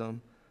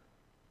baptism,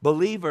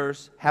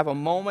 believers have a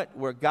moment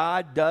where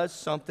God does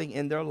something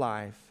in their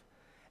life,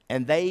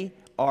 and they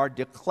are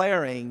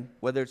declaring,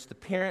 whether it's the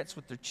parents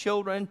with their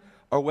children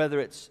or whether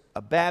it's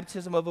a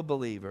baptism of a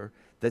believer,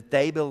 that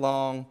they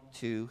belong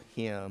to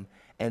Him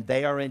and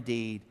they are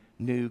indeed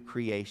new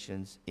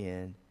creations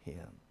in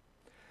Him.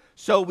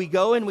 So we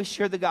go and we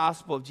share the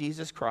gospel of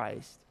Jesus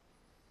Christ.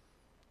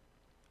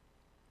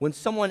 When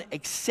someone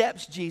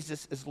accepts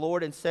Jesus as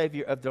Lord and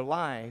Savior of their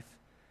life,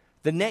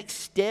 the next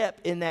step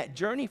in that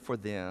journey for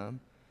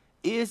them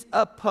is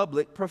a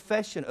public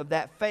profession of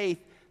that faith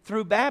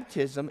through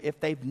baptism if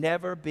they've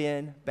never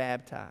been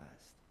baptized.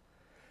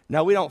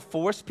 Now, we don't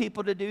force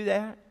people to do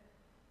that,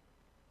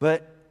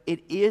 but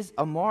it is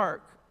a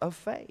mark of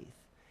faith.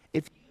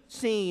 If you've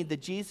seen the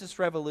Jesus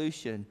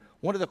Revolution,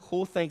 one of the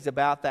cool things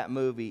about that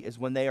movie is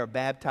when they are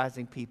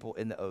baptizing people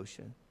in the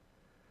ocean.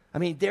 I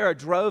mean, there are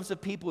droves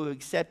of people who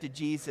accepted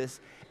Jesus,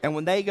 and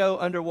when they go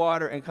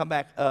underwater and come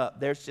back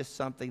up, there's just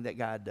something that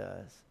God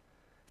does.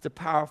 It's a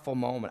powerful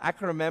moment. I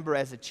can remember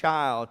as a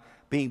child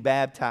being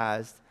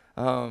baptized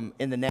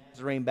in the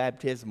Nazarene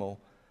baptismal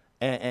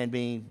and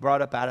being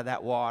brought up out of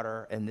that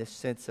water and this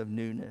sense of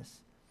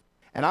newness.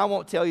 And I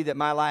won't tell you that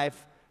my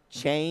life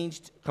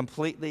changed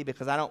completely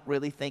because I don't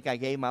really think I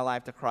gave my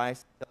life to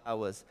Christ until I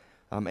was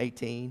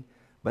 18.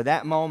 But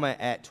that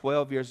moment at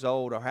 12 years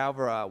old or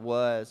however I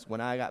was when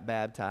I got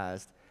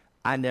baptized,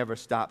 I never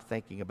stopped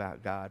thinking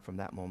about God from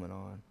that moment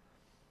on.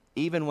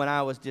 Even when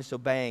I was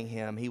disobeying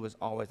Him, He was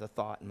always a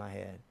thought in my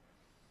head.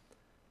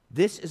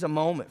 This is a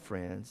moment,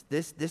 friends.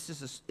 This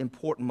is an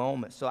important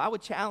moment. So I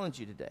would challenge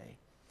you today.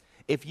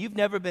 If you've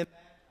never been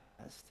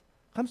baptized,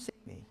 come see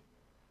me.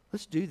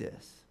 Let's do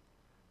this.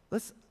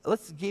 Let's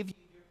give you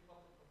your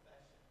public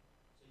profession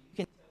so you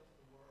can tell to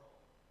the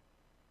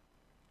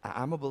world,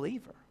 I'm a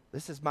believer.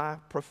 This is my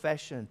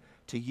profession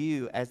to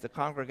you as the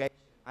congregation,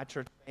 my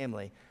church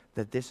family,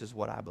 that this is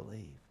what I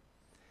believe.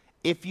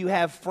 If you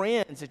have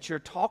friends that you're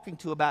talking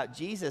to about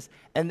Jesus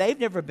and they've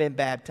never been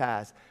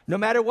baptized, no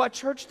matter what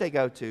church they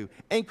go to,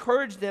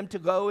 encourage them to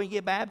go and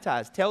get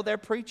baptized. Tell their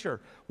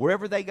preacher,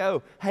 wherever they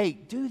go, hey,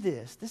 do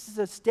this. This is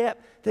a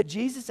step that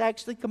Jesus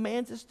actually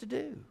commands us to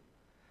do.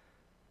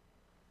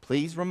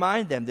 Please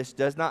remind them, this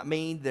does not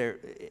mean they're,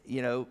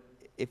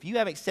 if you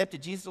haven't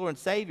accepted Jesus, Lord and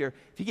Savior,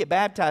 if you get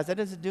baptized, that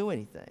doesn't do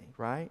anything,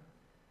 right?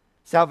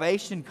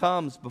 Salvation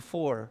comes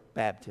before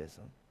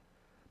baptism.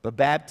 But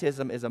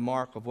baptism is a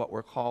mark of what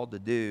we're called to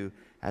do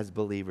as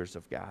believers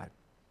of God.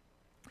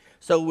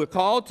 So we're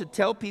called to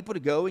tell people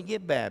to go and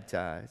get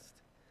baptized.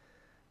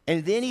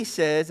 And then he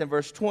says in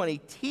verse 20,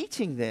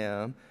 teaching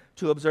them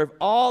to observe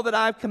all that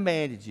I've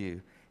commanded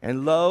you.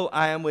 And lo,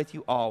 I am with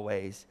you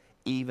always,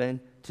 even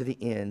to the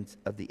ends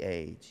of the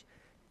age.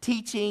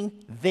 Teaching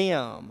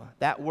them,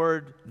 that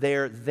word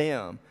there,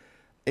 them,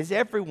 is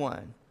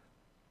everyone.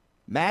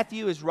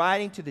 Matthew is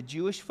writing to the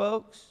Jewish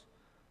folks,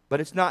 but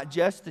it's not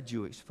just the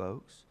Jewish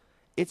folks.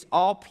 It's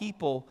all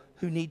people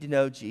who need to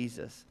know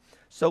Jesus.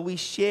 So we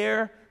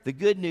share the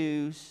good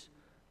news.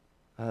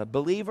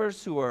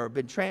 Believers who are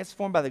been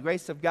transformed by the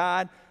grace of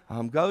God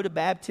go to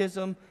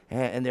baptism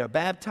and they're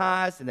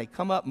baptized and they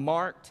come up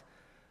marked.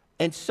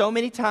 And so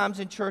many times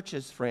in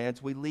churches,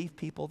 friends, we leave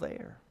people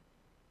there.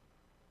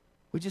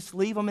 We just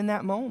leave them in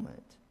that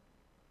moment.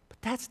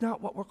 But that's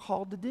not what we're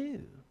called to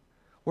do.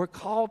 We're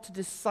called to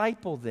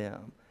disciple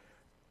them.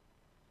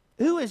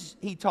 Who is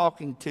he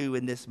talking to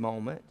in this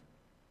moment?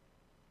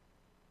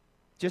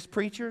 Just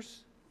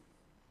preachers?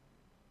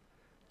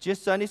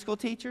 Just Sunday school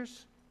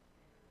teachers?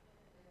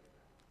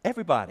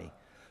 Everybody.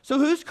 So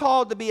who's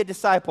called to be a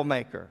disciple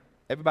maker?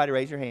 Everybody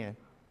raise your hand.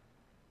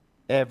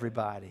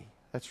 Everybody.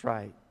 That's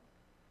right.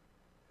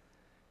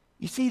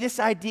 You see, this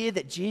idea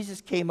that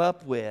Jesus came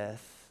up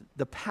with,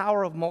 the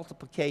power of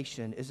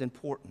multiplication, is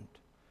important.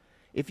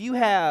 If you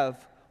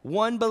have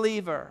one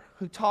believer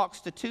who talks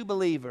to two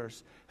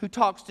believers, who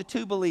talks to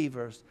two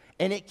believers,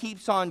 and it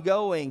keeps on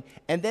going,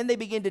 and then they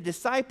begin to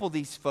disciple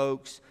these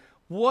folks,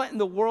 what in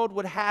the world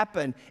would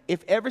happen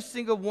if every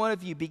single one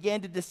of you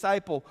began to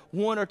disciple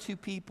one or two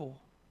people?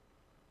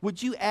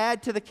 Would you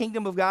add to the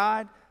kingdom of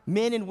God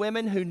men and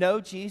women who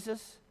know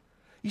Jesus?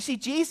 You see,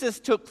 Jesus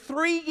took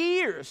 3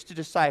 years to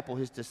disciple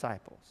his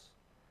disciples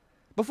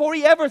before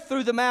he ever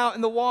threw them out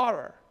in the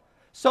water.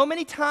 So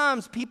many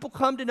times people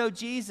come to know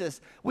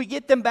Jesus, we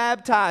get them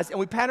baptized, and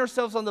we pat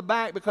ourselves on the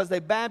back because they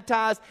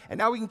baptized, and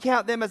now we can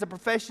count them as a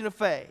profession of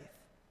faith.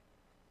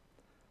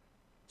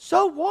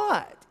 So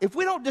what? If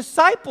we don't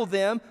disciple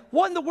them,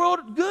 what in the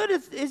world good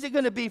is it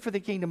going to be for the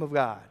kingdom of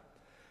God?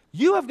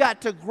 You have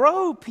got to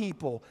grow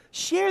people.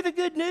 Share the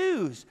good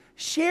news.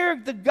 Share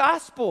the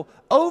gospel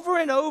over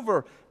and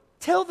over.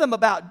 Tell them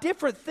about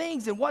different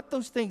things and what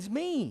those things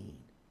mean,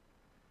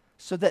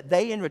 so that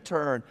they in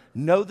return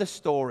know the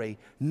story,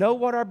 know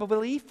what our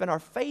belief and our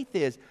faith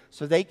is,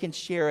 so they can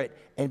share it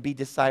and be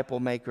disciple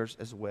makers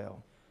as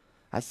well.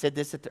 I said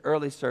this at the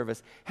early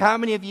service. How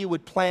many of you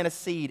would plant a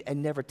seed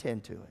and never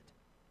tend to it?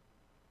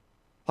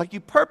 Like you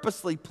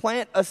purposely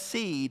plant a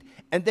seed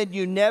and then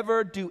you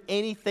never do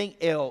anything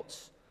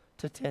else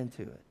to tend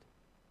to it.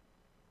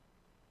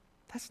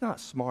 That's not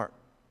smart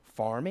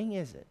farming,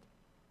 is it?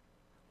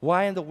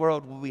 Why in the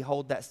world would we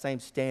hold that same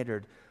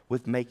standard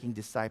with making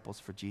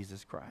disciples for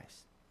Jesus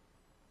Christ.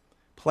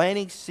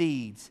 Planting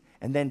seeds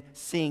and then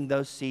seeing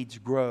those seeds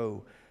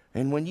grow.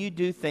 And when you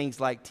do things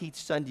like teach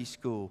Sunday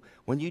school,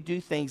 when you do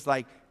things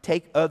like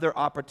take other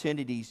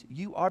opportunities,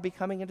 you are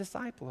becoming a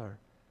discipler.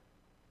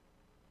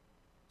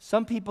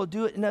 Some people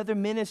do it in other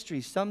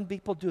ministries. Some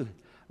people do it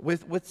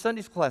with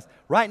Sunday school class.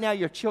 Right now,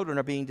 your children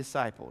are being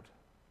discipled.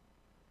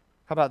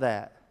 How about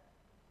that?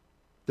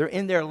 They're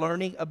in there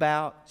learning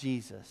about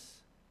Jesus.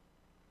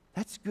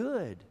 That's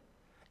good.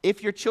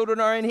 If your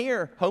children are in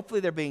here, hopefully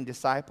they're being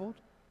discipled.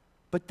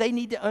 But they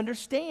need to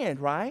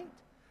understand, right?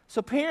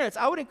 So parents,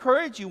 I would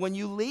encourage you when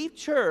you leave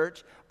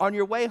church on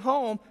your way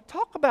home,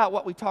 talk about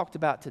what we talked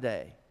about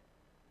today.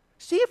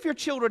 See if your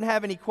children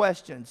have any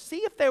questions. See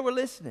if they were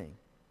listening.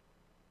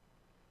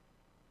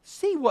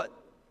 See what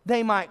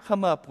they might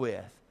come up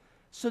with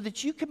so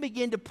that you can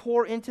begin to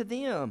pour into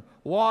them,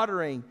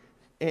 watering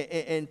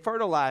and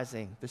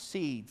fertilizing the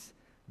seeds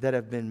that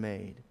have been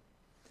made.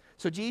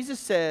 So Jesus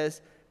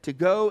says to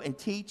go and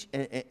teach,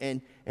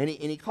 and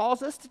he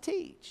calls us to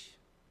teach.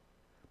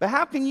 But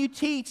how can you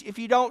teach if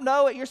you don't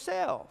know it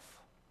yourself,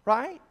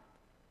 right?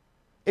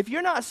 If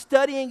you're not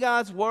studying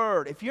God's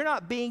Word, if you're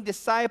not being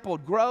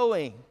discipled,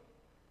 growing,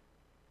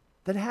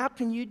 then how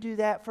can you do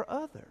that for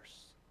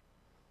others?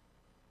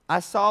 I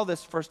saw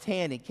this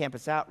firsthand in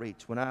campus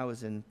outreach when I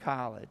was in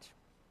college.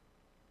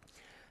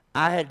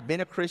 I had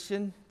been a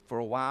Christian for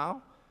a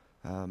while.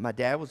 My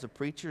dad was a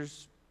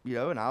preacher's,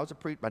 and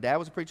my dad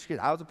was a preacher's kid.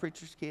 I was a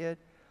preacher's kid.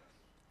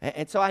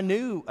 And so I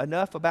knew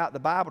enough about the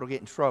Bible to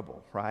get in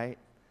trouble, right?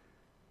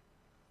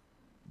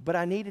 But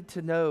I needed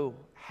to know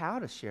how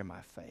to share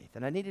my faith,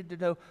 and I needed to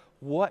know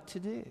what to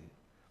do.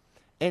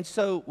 And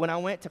so when I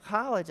went to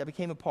college, I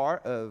became a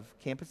part of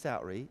campus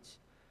outreach.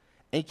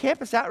 And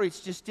campus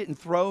outreach just didn't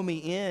throw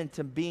me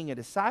into being a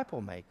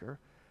disciple maker.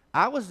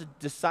 I was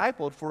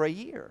discipled for a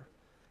year.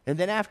 And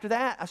then after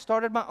that, I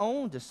started my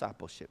own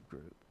discipleship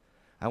group.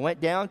 I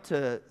went down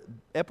to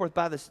Epworth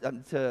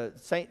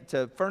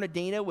to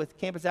Fernandina with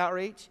campus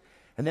outreach.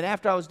 And then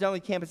after I was done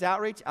with campus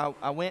outreach,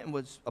 I went and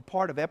was a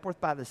part of Epworth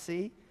by the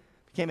Sea,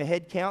 became a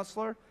head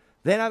counselor.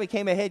 Then I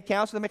became a head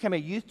counselor, then became a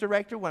youth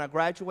director when I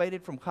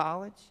graduated from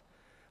college.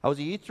 I was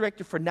a youth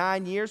director for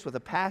 9 years with a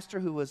pastor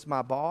who was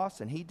my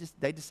boss, and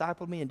they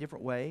discipled me in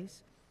different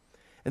ways.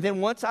 And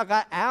then once I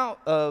got out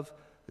of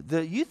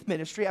the youth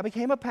ministry, I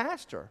became a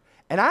pastor.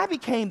 And I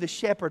became the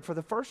shepherd for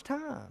the first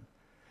time.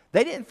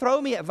 They didn't throw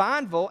me at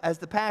Vineville as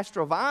the pastor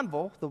of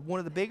Vineville, one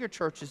of the bigger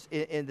churches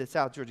in the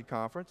South Jersey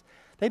Conference.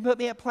 They put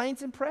me at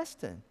Plains and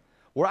Preston,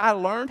 where I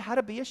learned how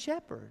to be a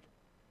shepherd.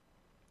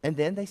 And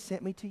then they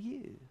sent me to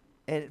you.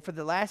 And for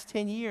the last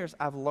 10 years,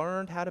 I've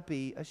learned how to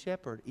be a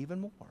shepherd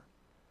even more.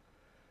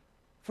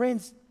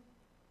 Friends,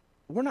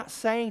 we're not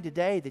saying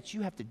today that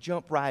you have to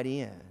jump right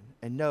in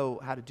and know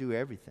how to do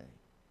everything.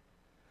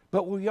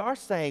 But we are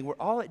saying we're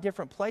all at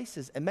different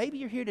places, and maybe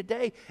you're here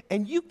today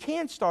and you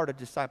can start a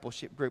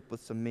discipleship group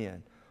with some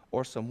men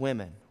or some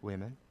women.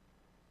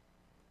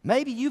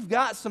 Maybe you've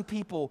got some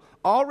people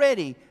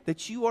already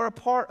that you are a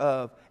part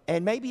of,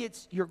 and maybe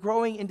you're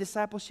growing in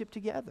discipleship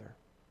together.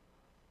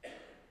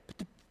 But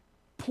the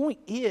point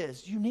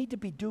is, you need to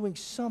be doing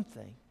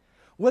something.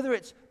 Whether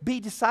it's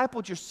be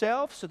discipled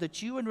yourself so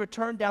that you in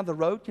return down the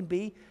road can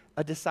be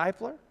a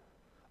discipler,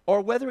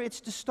 or whether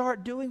it's to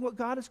start doing what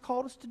God has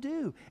called us to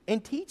do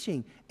and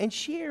teaching and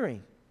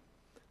sharing.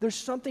 There's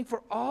something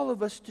for all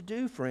of us to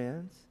do,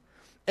 friends.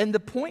 And the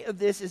point of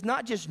this is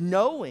not just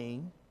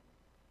knowing,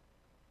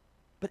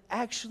 but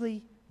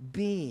actually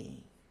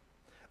being.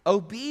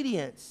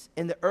 Obedience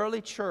in the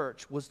early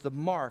church was the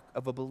mark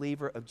of a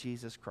believer of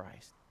Jesus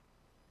Christ.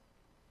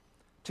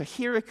 To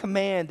hear a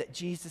command that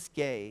Jesus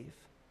gave.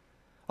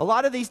 A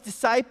lot of these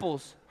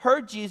disciples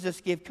heard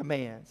Jesus give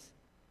commands,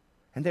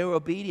 and they were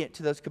obedient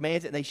to those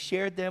commands, and they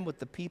shared them with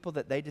the people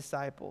that they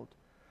discipled.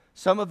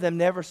 Some of them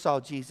never saw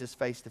Jesus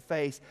face to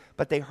face,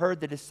 but they heard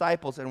the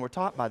disciples and were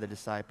taught by the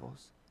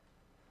disciples.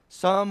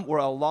 Some were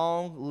a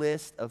long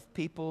list of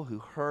people who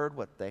heard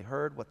what they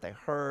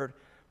heard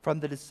from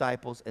the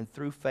disciples, and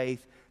through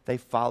faith, they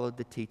followed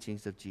the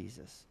teachings of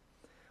Jesus.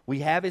 We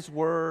have His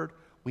Word,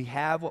 we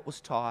have what was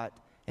taught,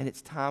 and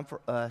it's time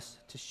for us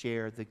to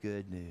share the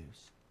good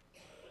news.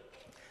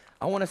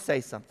 I want to say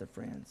something,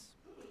 friends.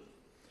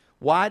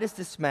 Why does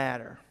this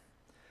matter?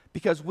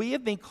 Because we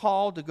have been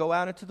called to go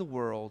out into the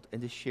world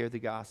and to share the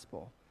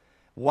gospel.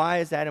 Why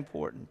is that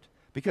important?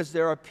 Because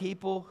there are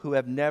people who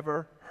have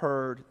never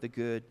heard the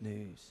good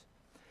news.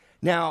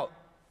 Now,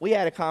 we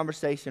had a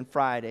conversation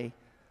Friday.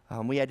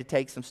 We had to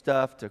take some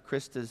stuff to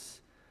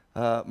Krista's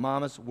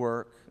mama's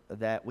work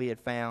that we had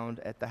found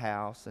at the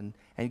house and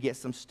get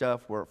some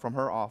stuff from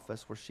her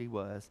office where she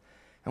was.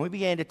 And we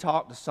began to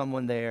talk to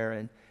someone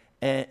there,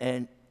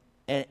 and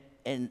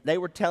they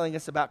were telling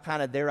us about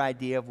kind of their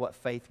idea of what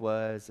faith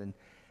was.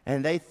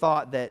 And they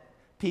thought that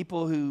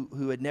people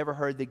who had never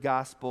heard the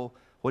gospel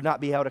would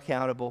not be held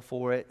accountable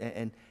for it.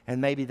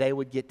 And maybe they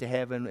would get to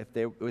heaven if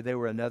they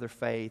were another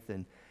faith.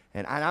 And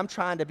I'm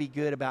trying to be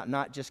good about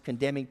not just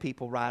condemning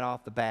people right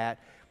off the bat,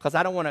 because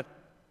I don't want to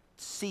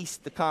cease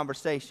the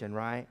conversation,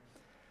 right?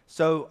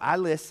 So I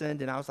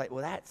listened, and I was like,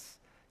 well, that's,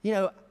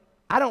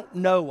 I don't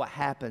know what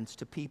happens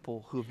to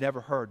people who have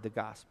never heard the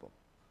gospel.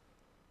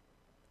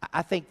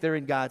 I think they're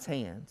in God's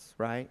hands,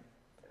 right?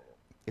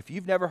 If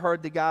you've never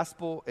heard the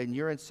gospel and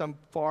you're in some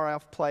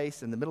far-off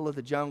place in the middle of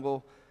the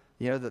jungle,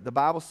 the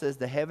Bible says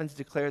the heavens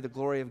declare the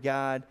glory of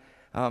God.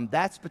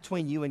 That's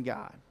between you and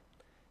God.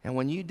 And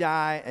when you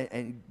die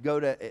and go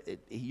to,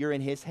 you're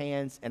in His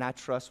hands, and I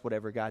trust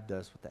whatever God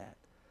does with that.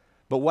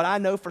 But what I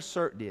know for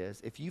certain is,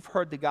 if you've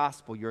heard the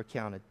gospel, you're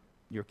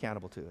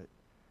accountable to it.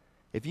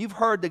 If you've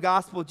heard the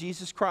gospel of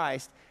Jesus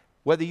Christ,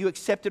 whether you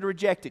accept it or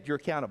reject it, you're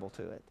accountable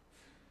to it.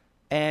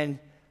 And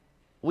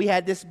we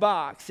had this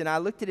box, and I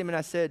looked at him and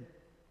I said,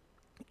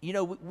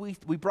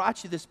 we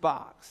brought you this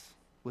box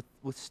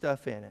with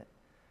stuff in it.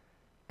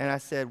 And I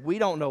said, we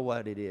don't know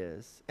what it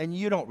is, and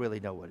you don't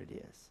really know what it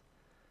is.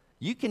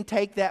 You can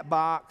take that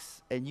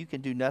box, and you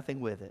can do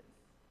nothing with it.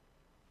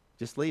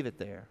 Just leave it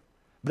there.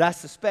 But I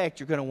suspect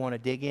you're going to want to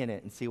dig in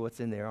it and see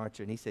what's in there, aren't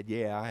you? And he said,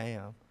 yeah, I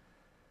am.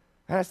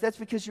 And I said, that's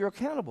because you're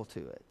accountable to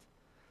it.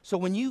 So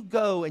when you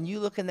go and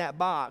you look in that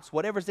box,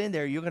 whatever's in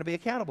there, you're going to be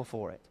accountable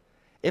for it.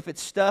 If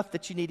it's stuff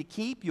that you need to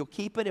keep, you'll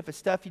keep it. If it's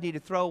stuff you need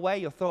to throw away,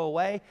 you'll throw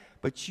away.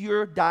 But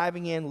you're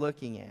diving in,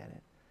 looking at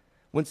it.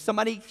 When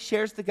somebody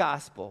shares the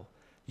gospel,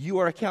 you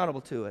are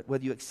accountable to it,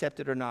 whether you accept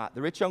it or not.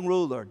 The rich young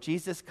ruler,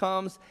 Jesus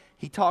comes,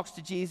 he talks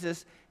to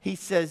Jesus. He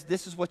says,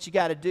 this is what you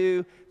got to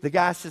do. The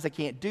guy says, I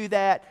can't do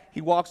that.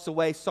 He walks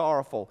away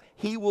sorrowful.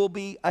 He will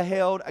be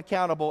held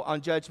accountable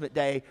on Judgment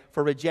Day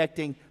for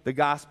rejecting the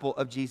gospel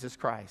of Jesus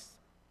Christ.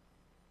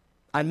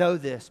 I know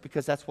this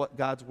because that's what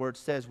God's word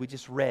says. We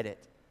just read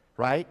it,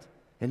 right?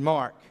 In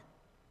Mark.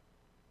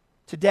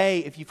 Today,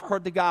 if you've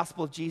heard the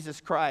gospel of Jesus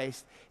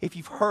Christ, if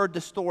you've heard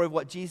the story of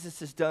what Jesus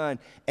has done,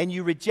 and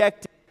you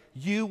reject it,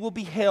 you will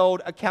be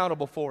held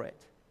accountable for it.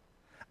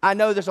 I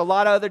know there's a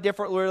lot of other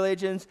different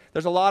religions.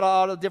 There's a lot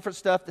of different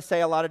stuff that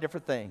say a lot of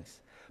different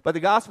things. But the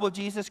gospel of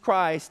Jesus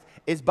Christ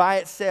is by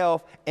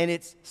itself, and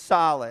it's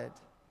solid.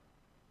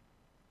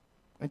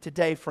 And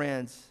today,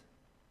 friends,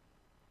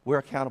 we're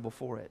accountable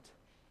for it.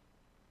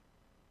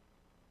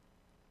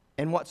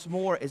 And what's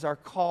more is our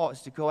call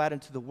is to go out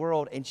into the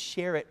world and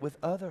share it with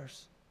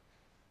others.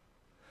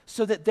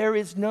 So that there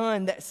is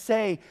none that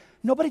say,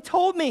 nobody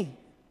told me.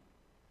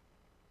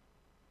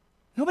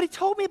 Nobody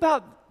told me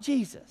about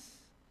Jesus.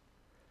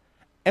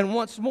 And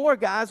once more,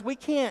 guys, we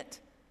can't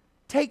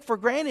take for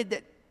granted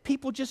that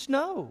people just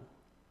know.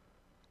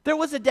 There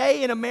was a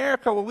day in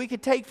America where we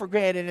could take for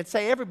granted and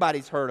say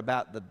everybody's heard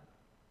about the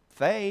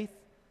faith,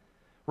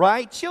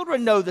 right?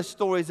 Children know the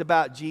stories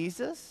about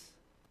Jesus.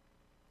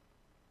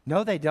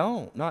 No, they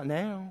don't. Not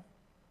now.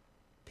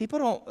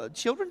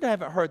 Children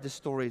haven't heard the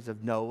stories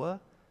of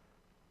Noah,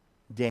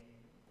 Daniel.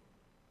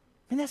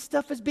 And that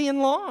stuff is being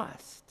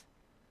lost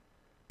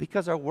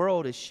because our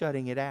world is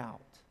shutting it out.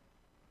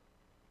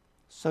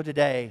 So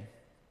today,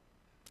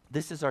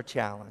 this is our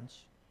challenge.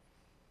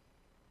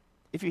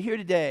 If you're here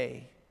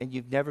today and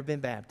you've never been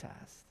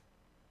baptized,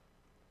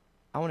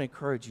 I want to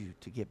encourage you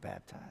to get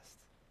baptized.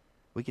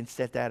 We can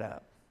set that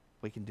up.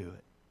 We can do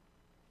it.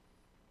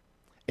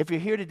 If you're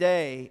here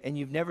today and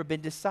you've never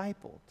been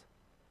discipled,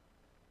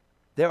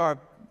 there are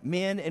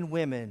men and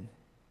women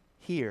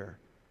here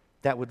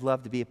that would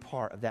love to be a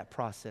part of that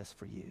process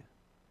for you.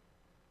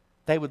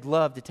 They would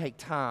love to take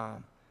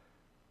time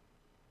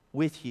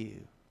with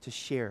you to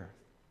share.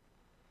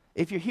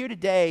 If you're here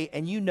today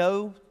and you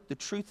know the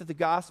truth of the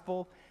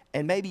gospel,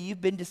 and maybe you've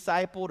been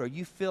discipled or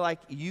you feel like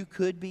you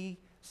could be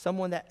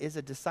someone that is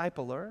a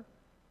discipler,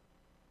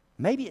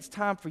 maybe it's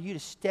time for you to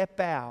step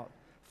out.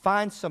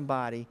 Find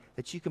somebody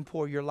that you can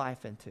pour your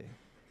life into.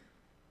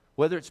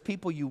 Whether it's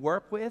people you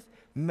work with,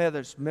 whether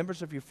it's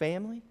members of your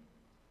family,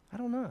 I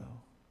don't know.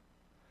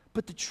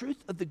 But the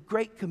truth of the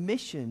Great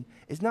Commission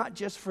is not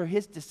just for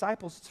His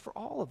disciples, it's for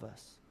all of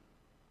us.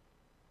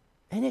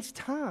 And it's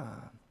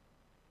time.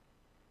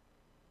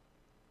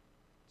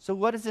 So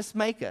what does this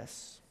make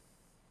us?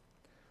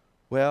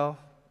 Well,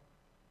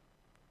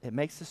 it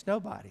makes us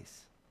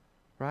nobodies,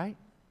 right?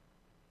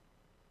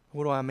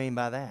 What do I mean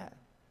by that?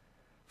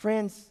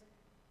 Friends,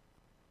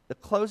 the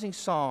closing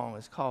song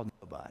is called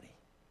Nobody.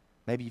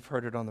 Maybe you've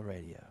heard it on the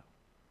radio.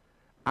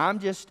 I'm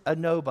just a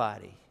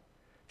nobody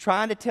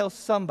trying to tell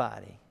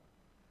somebody,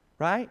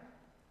 right,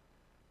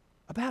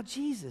 about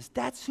Jesus.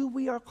 That's who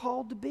we are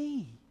called to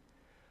be.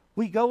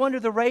 We go under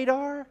the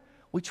radar.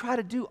 We try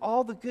to do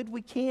all the good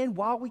we can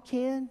while we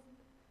can.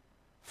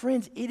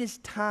 Friends, it is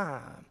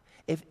time.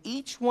 If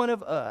each one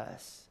of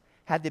us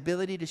had the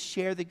ability to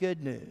share the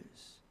good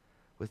news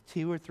with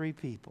 2 or 3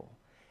 people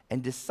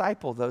and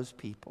disciple those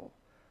people,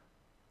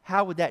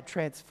 how would that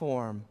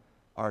transform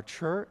our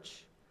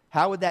church?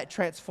 How would that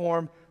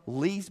transform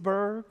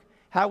Leesburg?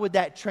 How would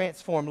that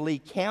transform Lee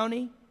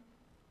County?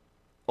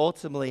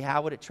 Ultimately,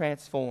 how would it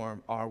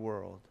transform our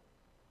world?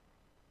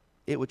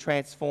 It would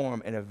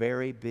transform in a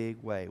very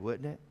big way,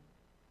 wouldn't it?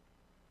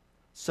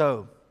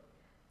 So,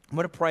 I'm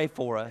going to pray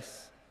for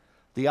us.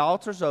 The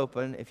altar's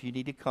open if you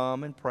need to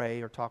come and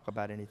pray or talk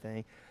about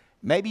anything.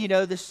 Maybe you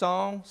know this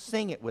song,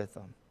 sing it with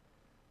them.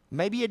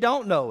 Maybe you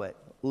don't know it.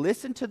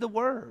 Listen to the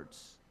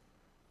words.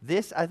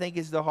 This, I think,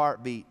 is the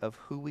heartbeat of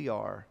who we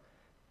are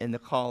and the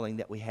calling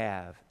that we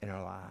have in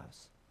our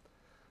lives.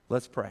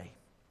 Let's pray.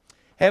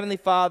 Heavenly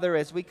Father,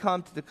 as we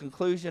come to the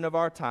conclusion of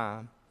our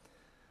time,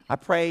 I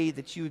pray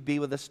that you would be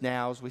with us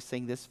now as we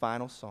sing this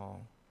final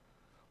song.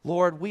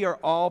 Lord, we are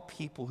all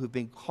people who've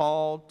been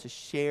called to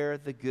share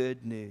the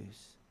good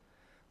news.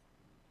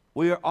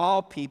 We are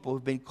all people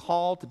who've been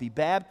called to be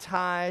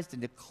baptized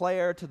and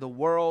declare to the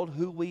world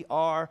who we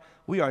are.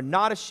 We are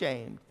not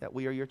ashamed that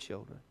we are your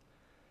children.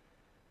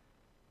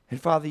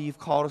 And Father, you've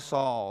called us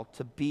all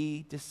to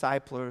be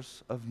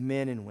disciplers of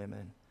men and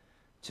women,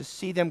 to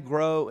see them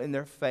grow in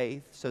their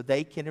faith so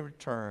they can in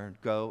return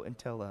go and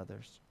tell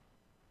others.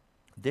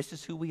 This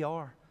is who we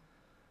are.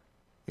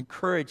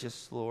 Encourage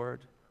us,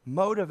 Lord.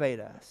 Motivate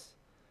us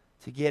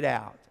to get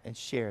out and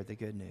share the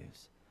good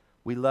news.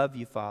 We love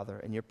you, Father.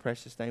 In your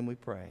precious name we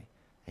pray.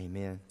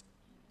 Amen.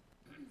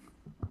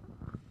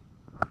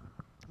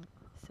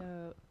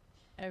 So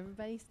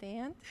everybody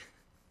stand,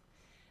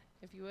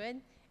 if you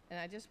would. And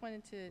I just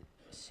wanted to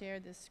share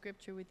this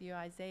scripture with you.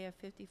 Isaiah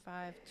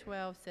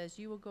 55:12 says,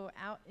 "You will go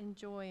out in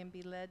joy and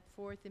be led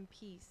forth in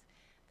peace.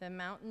 The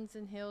mountains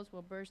and hills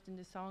will burst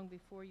into song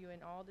before you,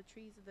 and all the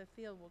trees of the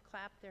field will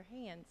clap their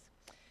hands."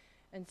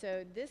 And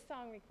so this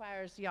song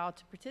requires y'all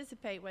to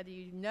participate whether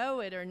you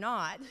know it or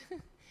not,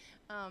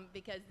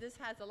 because this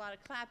has a lot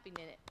of clapping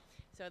in it.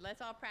 So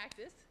let's all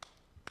practice.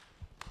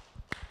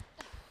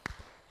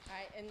 All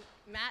right, and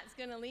Matt's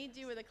going to lead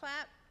you with a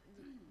clap.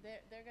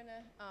 They're going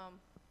to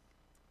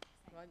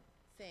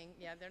sing.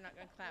 Yeah, they're not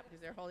going to clap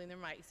because they're holding their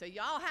mic. So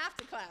y'all have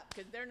to clap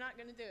because they're not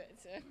going to do it.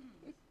 So,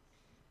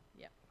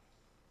 yep.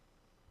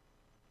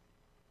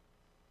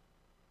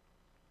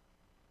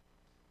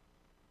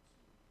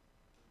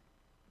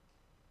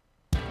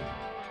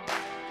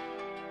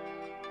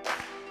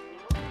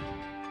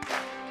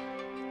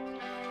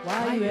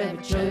 Why you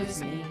ever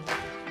chose me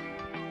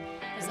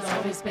has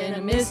always been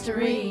a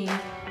mystery.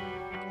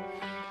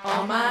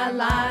 All my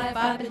life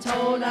I've been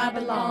told I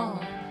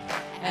belong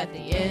at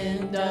the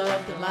end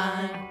of the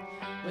line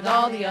with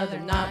all the other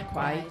not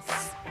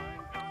quites,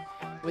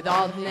 with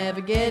all who never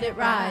get it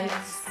right.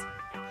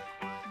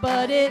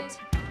 But it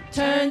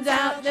turns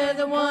out they're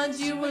the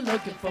ones you were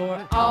looking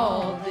for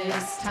all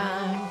this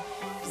time.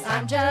 'Cause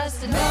I'm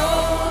just a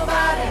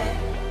nobody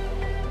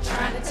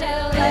trying to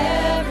tell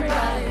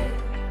everybody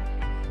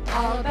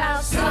all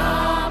about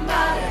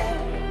somebody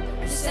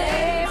who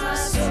saved my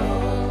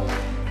soul.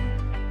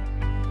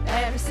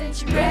 Ever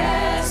since you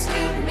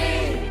rescued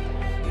me,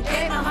 you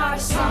gave my heart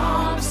a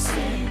song to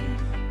sing.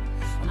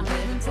 I'm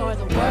living for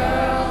the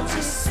world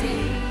to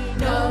see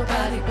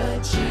nobody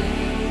but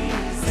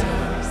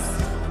Jesus.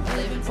 I'm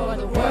living for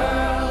the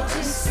world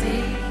to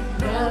see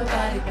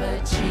nobody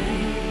but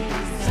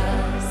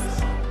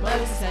Jesus.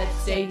 Moses had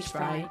stage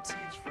fright,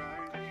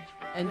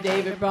 and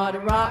David brought a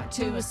rock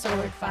to a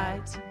sword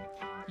fight.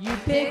 You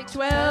picked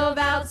 12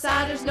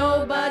 outsiders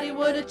nobody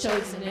would have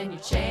chosen, and you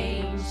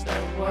changed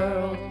the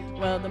world.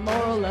 Well, the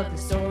moral of the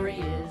story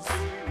is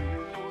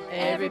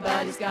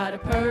everybody's got a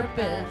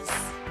purpose.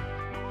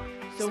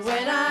 So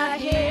when I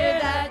hear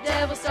that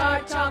devil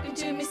start talking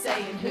to me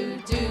saying, "Who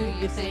do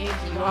you think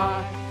you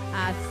are?"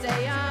 I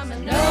say I'm a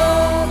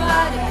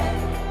nobody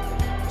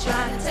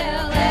trying to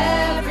tell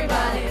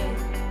everybody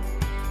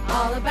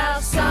all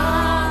about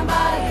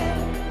somebody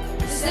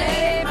who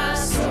saved my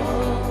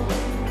soul.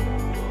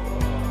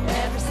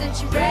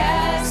 You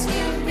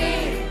rescued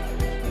me,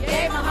 you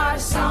gave my heart a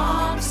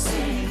song to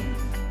sing.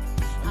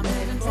 I'm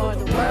living for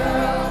the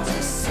world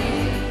to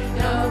see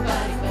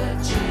nobody but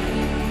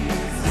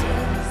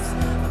Jesus.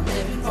 I'm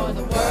living for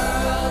the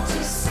world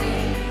to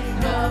see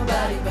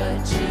nobody but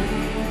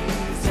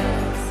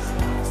Jesus.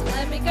 So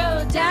let me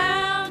go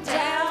down,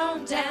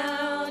 down,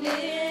 down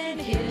in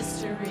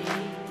history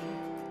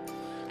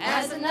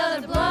as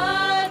another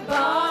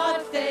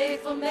blood-bought,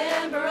 faithful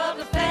member of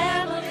the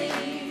family.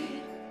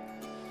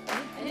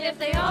 And if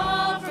they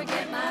all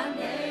forget my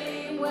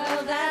name,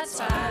 well, that's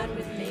fine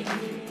with me.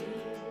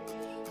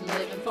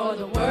 Living for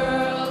the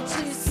world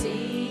to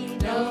see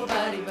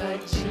nobody but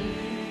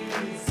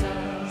Jesus.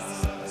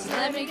 So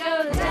let me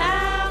go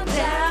down,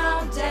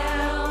 down,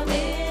 down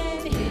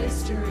in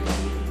history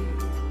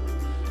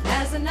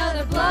as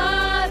another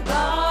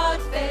blood-bought,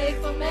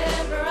 faithful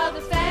member of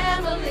the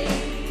family.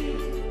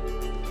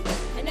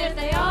 And if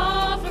they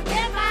all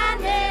forget my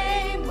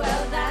name,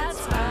 well, that's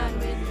fine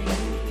with me.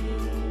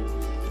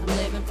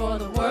 Living for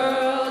the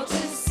world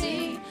to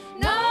see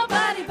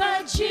nobody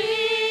but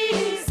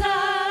Jesus.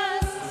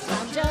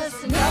 I'm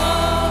just a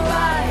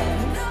nobody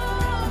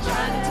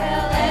trying to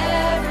tell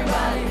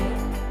everybody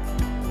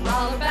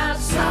all about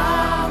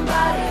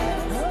somebody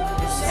who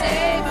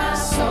saved my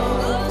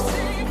soul.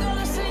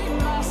 Ever since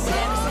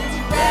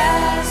you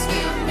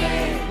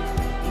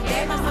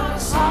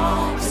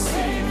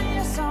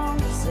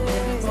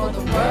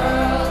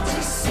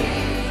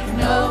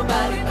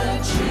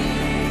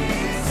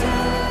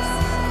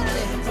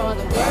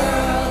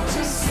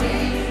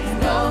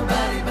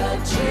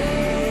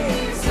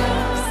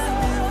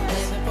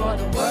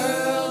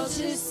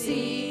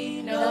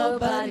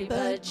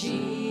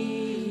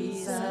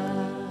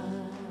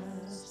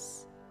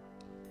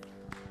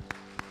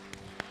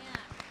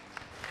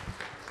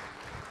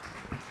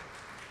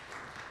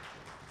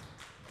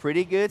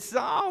pretty good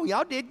song.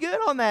 Y'all did good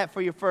on that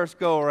for your first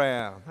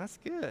go-around. That's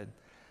good.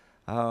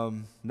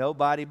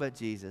 Nobody but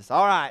Jesus.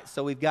 All right,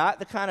 so we've got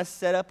the kind of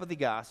setup of the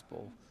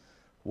gospel,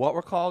 what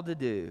we're called to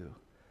do.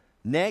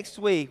 Next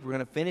week, we're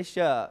going to finish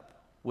up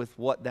with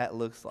what that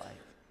looks like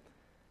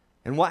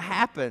and what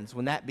happens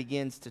when that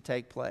begins to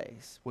take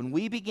place. When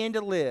we begin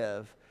to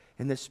live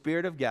in the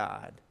Spirit of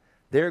God,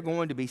 there are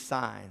going to be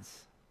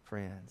signs,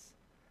 friends.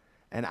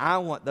 And I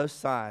want those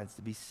signs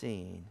to be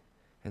seen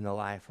in the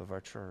life of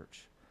our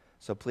church.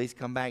 So please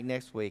come back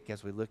next week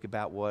as we look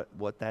about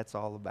what that's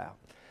all about.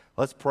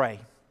 Let's pray.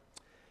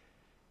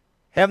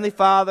 Heavenly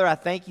Father, I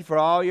thank you for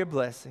all your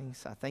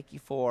blessings. I thank you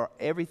for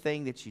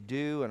everything that you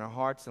do in our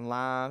hearts and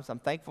lives. I'm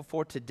thankful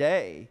for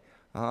today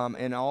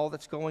and all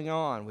that's going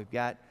on. We've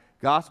got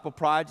Gospel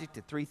Project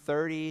at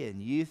 3:30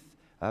 and youth,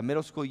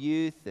 middle school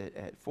youth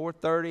at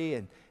 4:30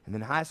 and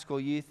then high school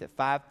youth at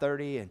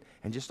 5:30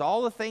 and just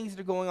all the things that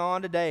are going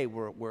on today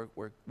where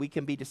we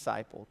can be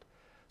discipled.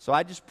 So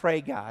I just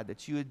pray, God,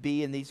 that you would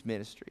be in these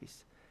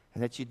ministries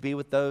and that you'd be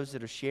with those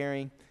that are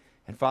sharing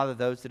and, Father,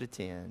 those that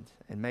attend.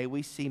 And may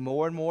we see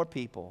more and more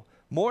people,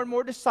 more and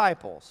more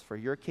disciples for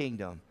your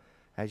kingdom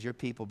as your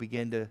people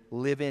begin to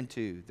live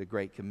into the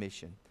Great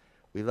Commission.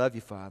 We love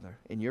you, Father.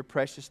 In your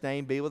precious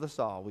name, be with us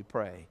all, we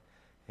pray.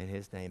 In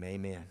his name,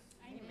 amen.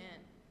 Amen.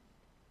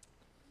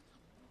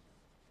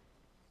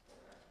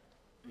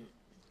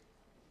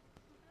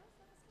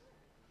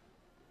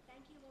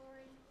 Thank you,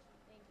 Lori.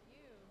 Thank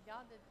you.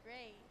 Y'all did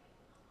great.